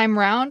this time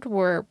around,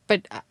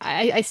 but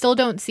I still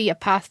don't see a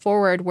path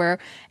forward where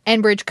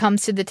Enbridge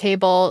comes to the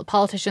table,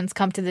 politicians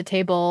come to the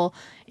table,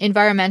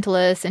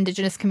 environmentalists,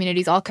 Indigenous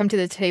communities all come to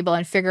the table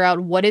and figure out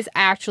what is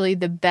actually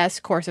the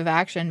best course of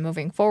action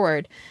moving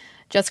forward.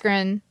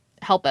 Jessica,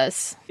 help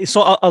us.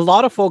 So a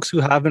lot of folks who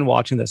have been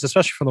watching this,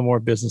 especially from the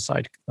more business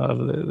side of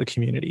the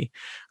community,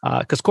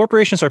 because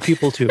corporations are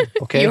people too,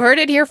 okay? You heard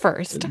it here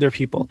first. They're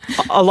people.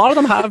 A lot of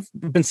them have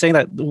been saying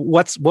that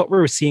what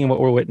we're seeing, what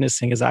we're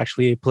witnessing is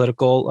actually a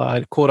political,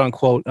 quote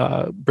unquote,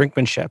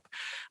 brinkmanship.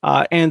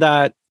 And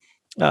that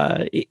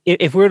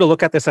if we were to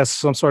look at this as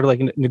some sort of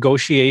like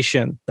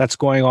negotiation that's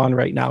going on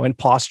right now and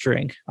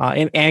posturing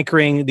and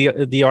anchoring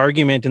the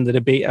argument and the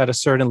debate at a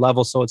certain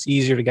level so it's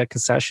easier to get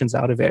concessions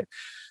out of it,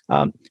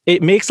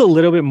 it makes a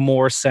little bit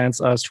more sense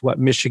as to what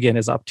Michigan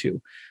is up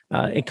to.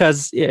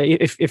 Because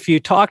if you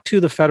talk to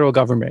the federal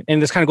government,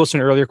 and this kind of goes to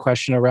an earlier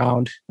question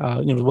around,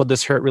 will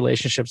this hurt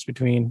relationships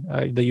between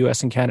the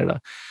U.S. and Canada?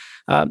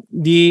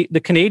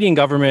 The Canadian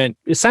government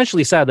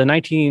essentially said the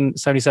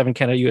 1977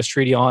 Canada-U.S.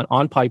 Treaty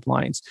on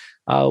pipelines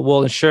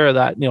will ensure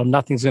that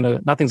nothing's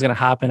gonna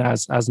happen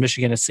as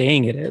Michigan is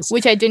saying it is,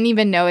 which I didn't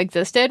even know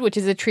existed. Which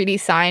is a treaty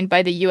signed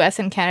by the U.S.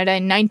 and Canada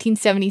in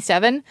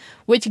 1977,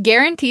 which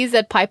guarantees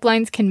that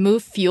pipelines can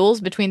move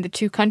fuels between the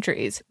two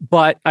countries.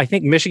 But I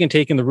think Michigan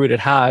taking the route it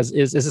has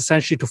is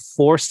essentially to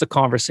force the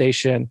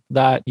conversation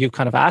that you've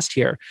kind of asked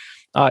here.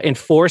 And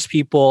force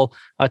people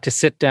to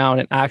sit down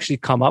and actually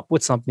come up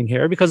with something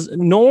here, because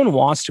no one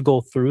wants to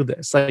go through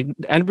this. Like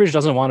Enbridge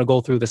doesn't want to go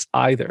through this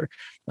either.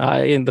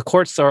 And the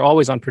courts are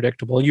always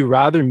unpredictable. You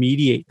rather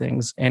mediate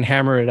things and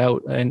hammer it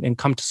out and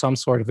come to some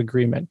sort of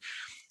agreement.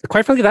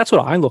 Quite frankly, that's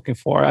what I'm looking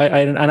for.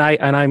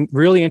 I'm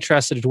really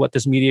interested in what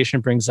this mediation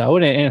brings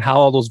out and how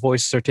all those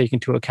voices are taken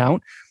into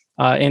account.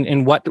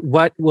 And what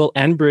will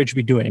Enbridge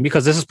be doing?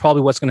 Because this is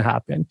probably what's going to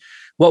happen.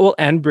 What will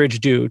Enbridge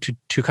do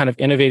to kind of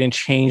innovate and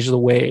change the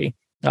way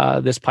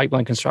this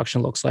pipeline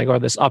construction looks like, or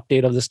this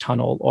update of this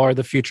tunnel, or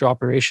the future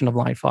operation of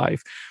Line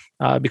 5?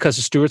 Because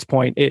to Stuart's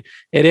point, it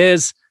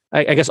is,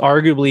 I guess,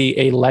 arguably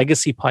a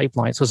legacy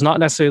pipeline. So it's not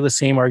necessarily the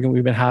same argument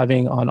we've been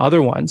having on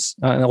other ones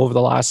over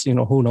the last,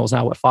 who knows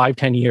now,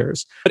 5-10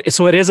 years.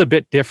 So it is a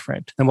bit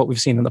different than what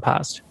we've seen in the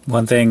past.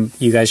 One thing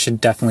you guys should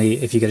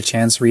definitely, if you get a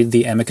chance, read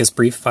the amicus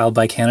brief filed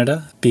by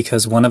Canada,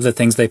 because one of the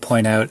things they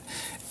point out,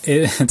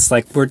 it's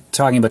like we're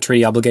talking about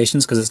treaty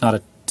obligations because it's not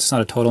a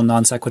total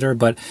non sequitur,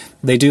 but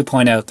they do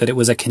point out that it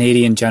was a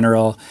Canadian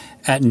general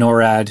at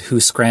NORAD who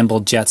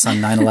scrambled jets on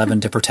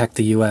 9/11 to protect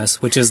the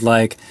U.S., which is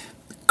like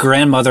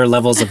grandmother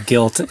levels of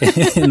guilt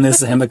in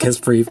this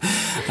amicus brief.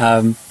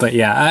 But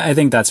yeah, I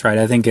think that's right.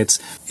 I think it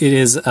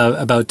is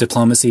about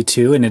diplomacy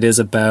too, and it is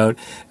about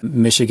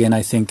Michigan,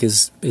 I think,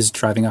 is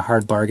driving a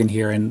hard bargain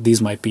here, and these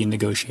might be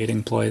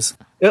negotiating ploys.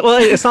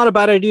 Well, it's not a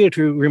bad idea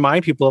to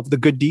remind people of the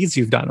good deeds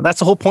you've done. That's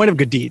the whole point of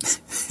good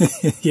deeds.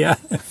 Yeah.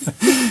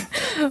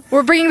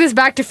 We're bringing this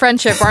back to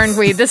friendship, aren't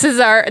we? This is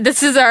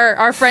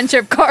our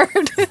friendship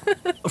card.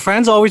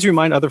 Friends always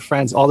remind other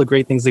friends all the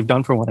great things they've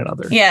done for one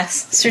another.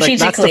 Yes, strategically.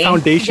 That's the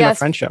foundation of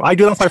friendship. I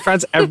do that with my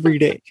friends every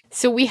day.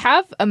 So we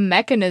have a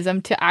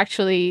mechanism to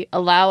actually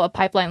allow a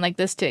pipeline like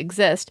this to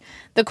exist.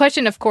 The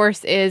question, of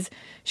course, is,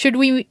 should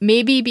we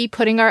maybe be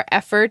putting our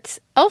efforts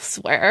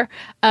elsewhere?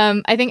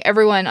 I think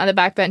everyone on the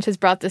backbench has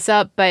brought this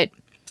up, but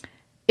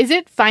is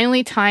it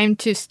finally time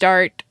to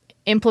start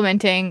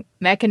implementing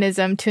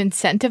mechanism to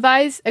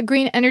incentivize a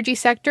green energy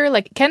sector?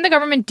 Like, can the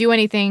government do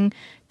anything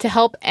to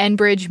help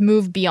Enbridge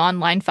move beyond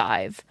Line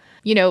 5?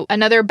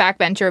 Another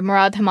backbencher,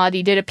 Murad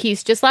Hamadi, did a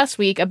piece just last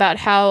week about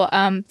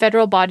how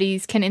federal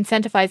bodies can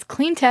incentivize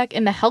clean tech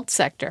in the health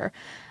sector.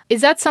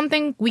 Is that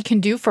something we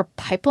can do for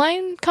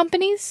pipeline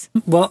companies?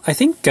 Well, I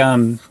think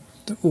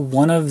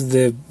one of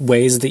the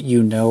ways that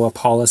a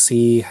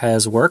policy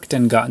has worked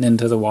and gotten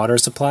into the water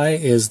supply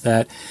is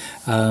that,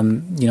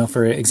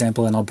 for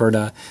example, in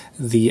Alberta,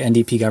 the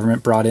NDP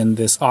government brought in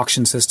this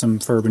auction system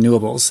for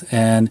renewables.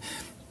 And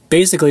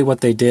basically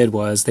what they did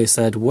was they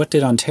said, what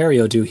did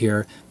Ontario do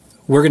here?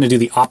 We're going to do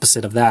the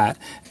opposite of that.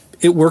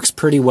 It works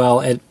pretty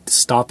well at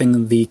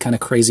stopping the kind of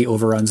crazy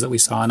overruns that we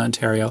saw in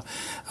Ontario.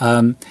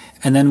 And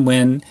then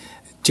when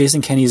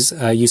Jason Kenney's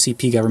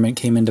UCP government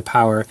came into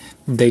power,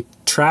 they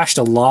trashed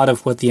a lot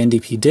of what the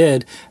NDP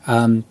did,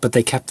 but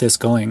they kept this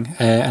going.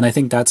 And I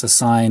think that's a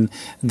sign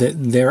that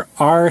there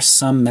are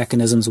some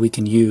mechanisms we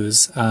can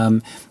use.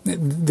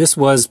 This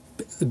was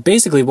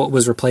basically what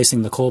was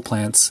replacing the coal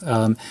plants.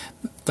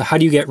 how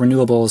do you get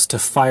renewables to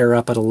fire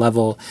up at a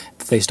level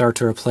that they start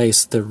to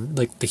replace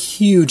the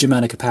huge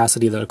amount of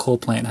capacity that a coal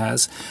plant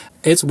has?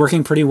 It's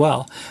working pretty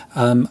well.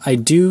 I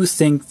do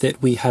think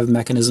that we have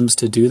mechanisms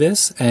to do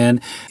this, and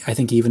I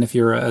think even if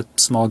you're a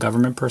small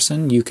government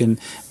person, you can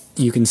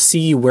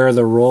see where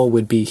the role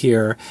would be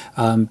here,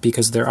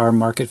 because there are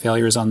market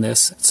failures on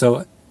this.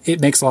 So it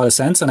makes a lot of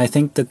sense, and I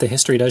think that the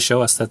history does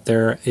show us that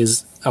there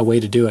is a way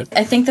to do it.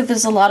 I think that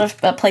there's a lot of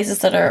places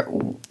that are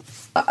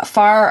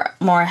far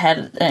more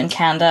ahead in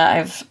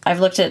Canada. I've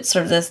looked at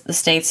sort of the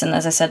states, and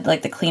as I said,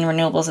 like the clean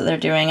renewables that they're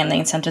doing and the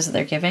incentives that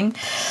they're giving.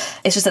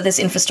 It's just that this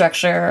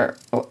infrastructure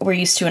we're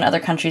used to in other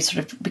countries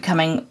sort of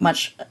becoming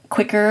much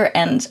quicker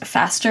and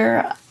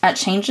faster at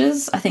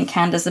changes. I think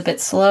Canada's a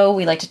bit slow.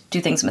 We like to do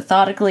things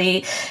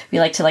methodically. We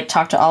like to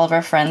talk to all of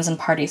our friends and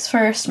parties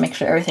first, make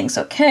sure everything's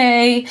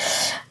okay.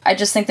 I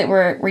just think that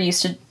we're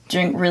used to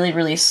doing really,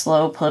 really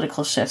slow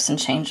political shifts and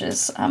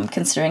changes,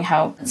 considering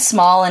how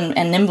small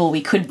and nimble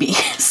we could be.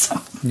 So.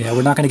 Yeah,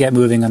 we're not going to get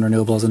moving on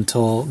renewables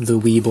until the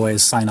wee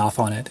boys sign off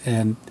on it,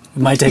 and it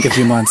might take a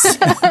few months.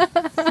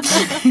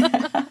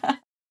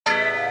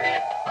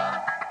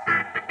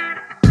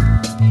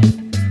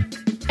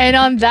 And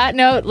on that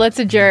note, let's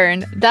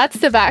adjourn. That's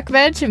the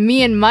Backbench.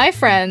 Me and my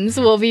friends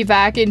will be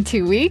back in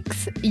 2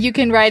 weeks. You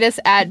can write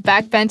us at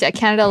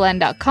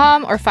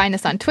backbench@canadaland.com or find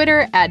us on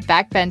Twitter at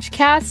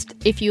backbenchcast.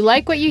 If you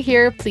like what you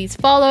hear, please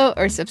follow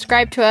or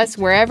subscribe to us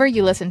wherever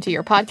you listen to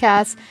your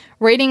podcasts.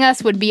 Rating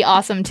us would be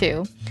awesome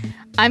too.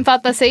 I'm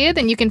Fatma Sayed,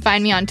 and you can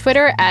find me on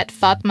Twitter at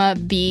Fatma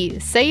B.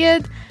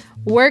 Sayed.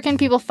 Where can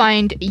people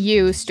find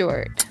you,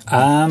 Stuart?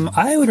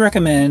 I would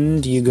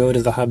recommend you go to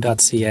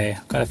thehub.ca.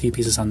 I've got a few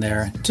pieces on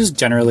there. Just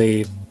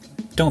generally,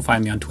 don't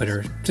find me on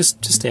Twitter.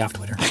 Just stay off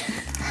Twitter.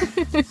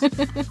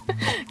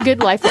 Good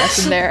life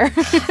lesson there.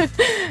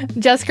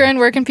 Jaskaran,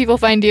 where can people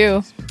find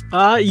you?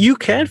 You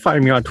can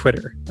find me on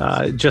Twitter.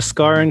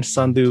 Jaskaran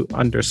Sandhu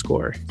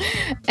 _.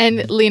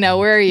 And Lena,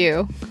 where are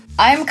you?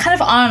 I'm kind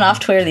of on and off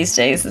Twitter these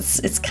days.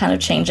 It's kind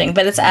of changing,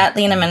 but it's at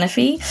Lena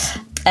Menifee.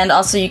 And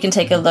also you can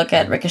take a look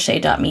at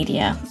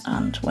ricochet.media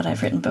and what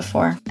I've written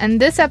before.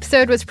 And this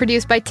episode was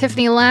produced by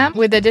Tiffany Lamb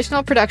with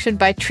additional production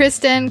by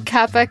Tristan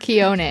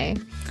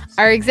Capacchione.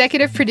 Our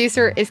executive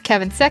producer is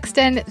Kevin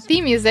Sexton.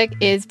 Theme music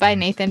is by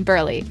Nathan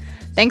Burley.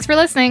 Thanks for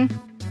listening.